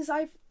things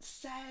I've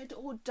said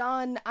or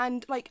done,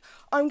 and like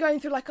I'm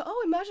going through like,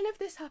 oh, imagine if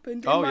this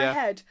happened in my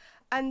head.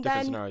 And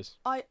Different then scenarios.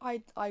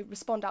 I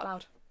respond out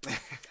loud.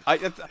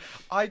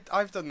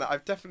 I've done that.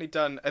 I've definitely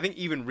done. I think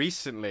even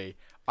recently,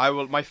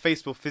 my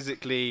face will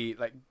physically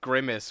like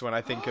grimace when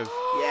I think of.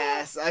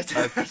 Yes, I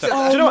do. Do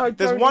you know what?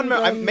 There's one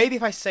moment. Maybe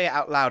if I say it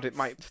out loud, it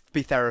might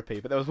be therapy.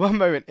 But there was one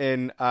moment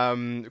in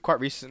quite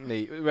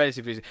recently,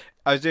 relatively recently,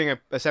 I was doing an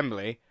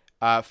assembly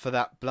for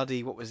that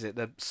bloody what was it?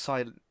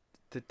 Silent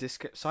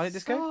disco,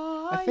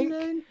 I think,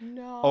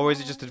 or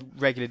was it just a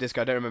regular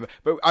disco? I don't remember.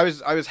 But I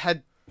was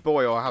head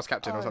boy or house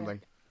captain or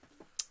something.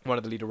 One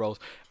of the leader roles,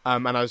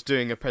 and I was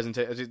doing a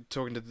presentation. I was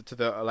talking to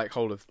the like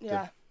whole of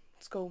the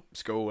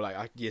school,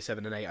 like year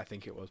 7 and 8, I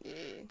think it was. Yeah.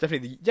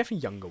 Definitely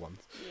younger ones.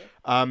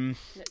 Yeah.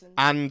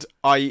 And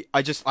there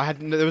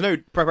was no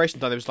preparation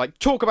time. There was like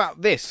talk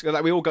about this.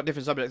 Like we all got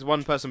different subjects.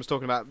 One person was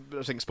talking about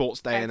I think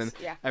sports day and then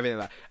everything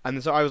like that.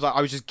 And so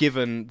I was just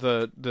given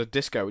the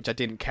disco, which I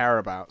didn't care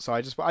about. So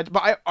I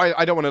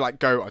don't want to like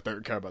go. I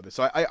don't care about this.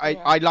 So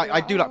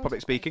I do like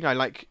public speaking. I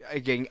like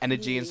getting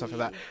energy and stuff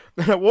like that.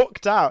 And I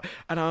walked out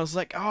and I was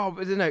like, oh,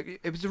 you know,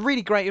 it was a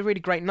really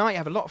great night. I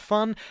had a lot of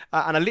fun.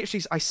 And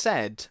I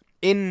said.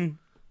 In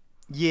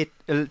year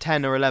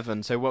 10 or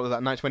 11, so what was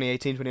that,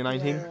 2018,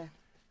 2019? Yeah.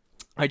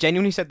 I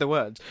genuinely said the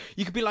words.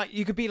 You could be like,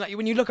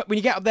 when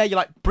you get up there, you're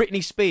like,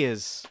 Britney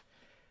Spears.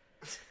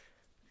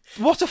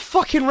 What a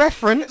fucking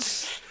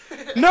reference!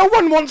 No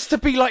one wants to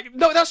be like,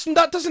 no,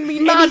 that doesn't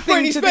mean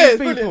anything to these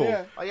people.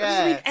 Yeah. Oh, yeah.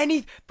 Doesn't mean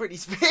any Britney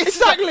Spears.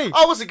 Exactly.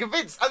 I wasn't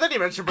convinced. And then he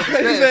mentioned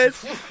Britney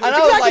Spears. And I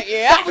was like,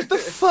 yeah. That was the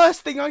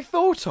first thing I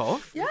thought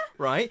of. Yeah.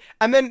 Right?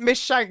 And then Miss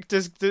Shank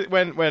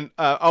went,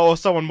 or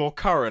someone more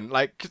current.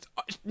 Like,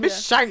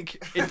 Miss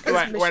Shank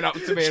went up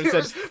to me and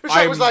said, Miss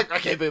Shank was like,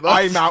 okay, boomer.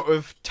 I'm out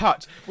of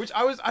touch. Which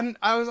I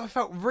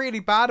felt really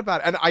bad about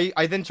it. And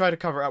I then tried to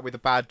cover it up with a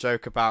bad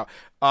joke about,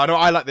 oh, no,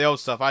 I like the old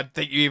stuff. I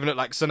think you even look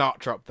like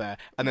Sinatra up there.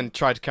 And then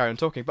tried to carry on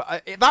talking.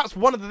 But that's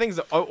one of the things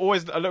that I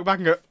look back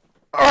and go,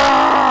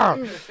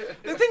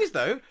 The thing is,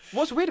 though,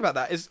 what's weird about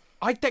that is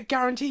I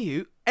guarantee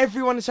you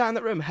everyone inside in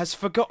that room has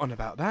forgotten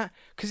about that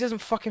because it doesn't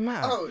fucking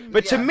matter.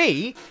 But to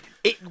me,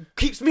 it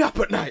keeps me up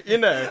at night, you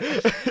know.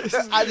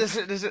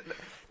 There's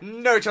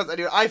no chance I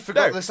knew. I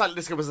forgot the silent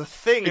disco was a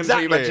thing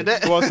until you mentioned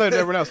it. Well, so did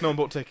everyone else. No one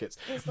bought tickets.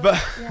 But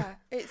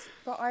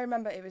I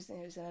remember it was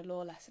in a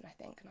law lesson, I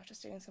think, and I was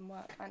just doing some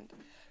work, and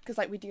because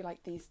like we do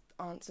like these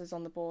answers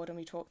on the board and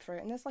we talk through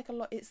it, and there's like a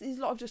lot. It's a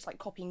lot of just like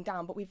copying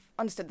down, but we've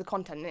understood the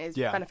content and it is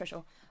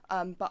beneficial.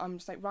 But I'm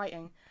just like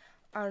writing,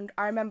 and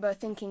I remember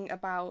thinking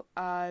about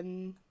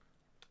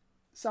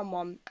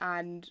someone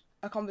and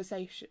a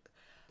conversation,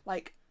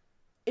 like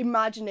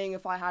imagining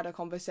if I had a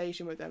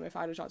conversation with them, if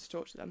I had a chance to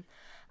talk to them.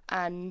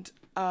 And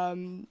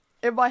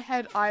in my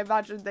head, I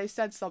imagined they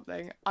said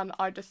something, and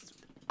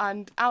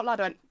and out loud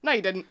I went, "No,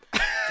 you didn't."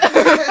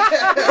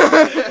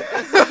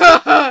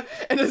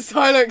 In a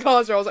silent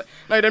classroom, I was like,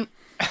 "No, you didn't."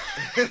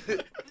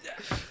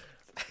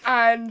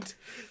 And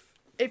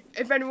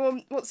if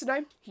anyone wants to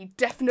know, he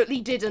definitely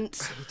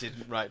didn't. He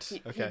didn't, right?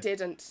 Okay. He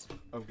didn't.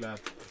 I'm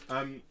glad.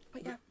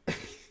 But yeah.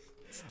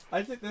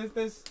 I think there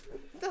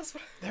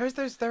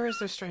is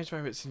those strange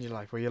moments in your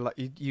life where you're like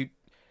you.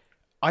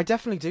 I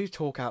definitely do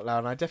talk out loud,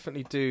 and I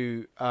definitely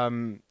do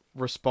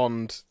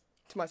respond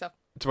to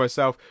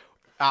myself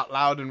out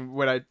loud, and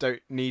when I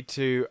don't need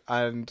to.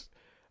 And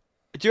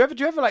do you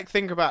ever like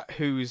think about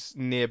who's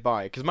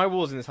nearby? Because my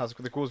walls in this house,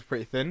 the walls are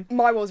pretty thin.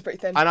 My walls are pretty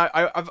thin.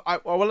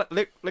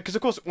 And because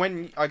of course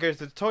when I go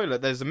to the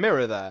toilet, there's a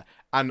mirror there,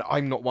 and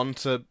I'm not one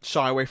to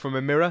shy away from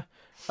a mirror.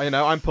 You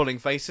know, I'm pulling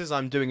faces,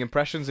 I'm doing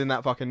impressions in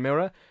that fucking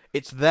mirror.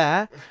 It's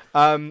there.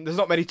 There's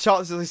not many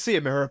chances I see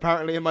a mirror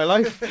apparently in my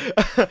life.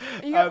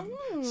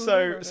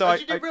 So I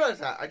didn't realise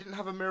that. I didn't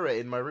have a mirror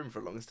in my room for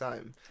a long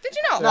time. Did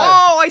you not? No.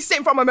 Oh, I sit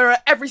in front of my mirror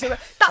every single.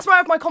 That's where I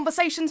have my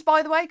conversations,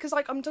 by the way, because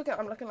like I'm looking at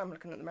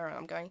the mirror, and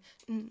I'm going,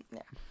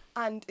 yeah.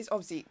 And it's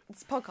obviously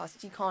it's a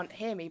podcast, you can't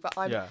hear me, but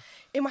I'm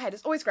in my head.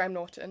 It's always Graham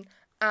Norton,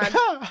 and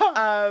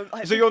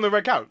so you're on the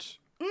red couch.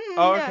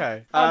 Oh,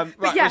 okay. Right,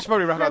 we should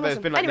probably wrap up there.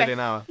 It's been like nearly an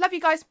hour. Love you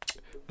guys.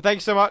 Thank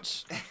you so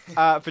much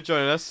for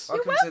joining us.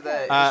 Welcome to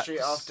the History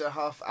After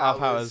Half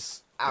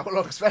Hours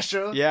hour-long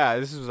special. Yeah,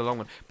 this was a long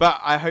one, but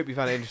I hope you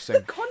found it interesting.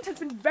 The content's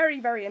been very,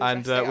 very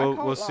interesting. And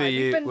we'll see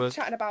you. We've been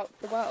chatting about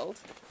the world.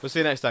 We'll see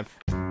you next time.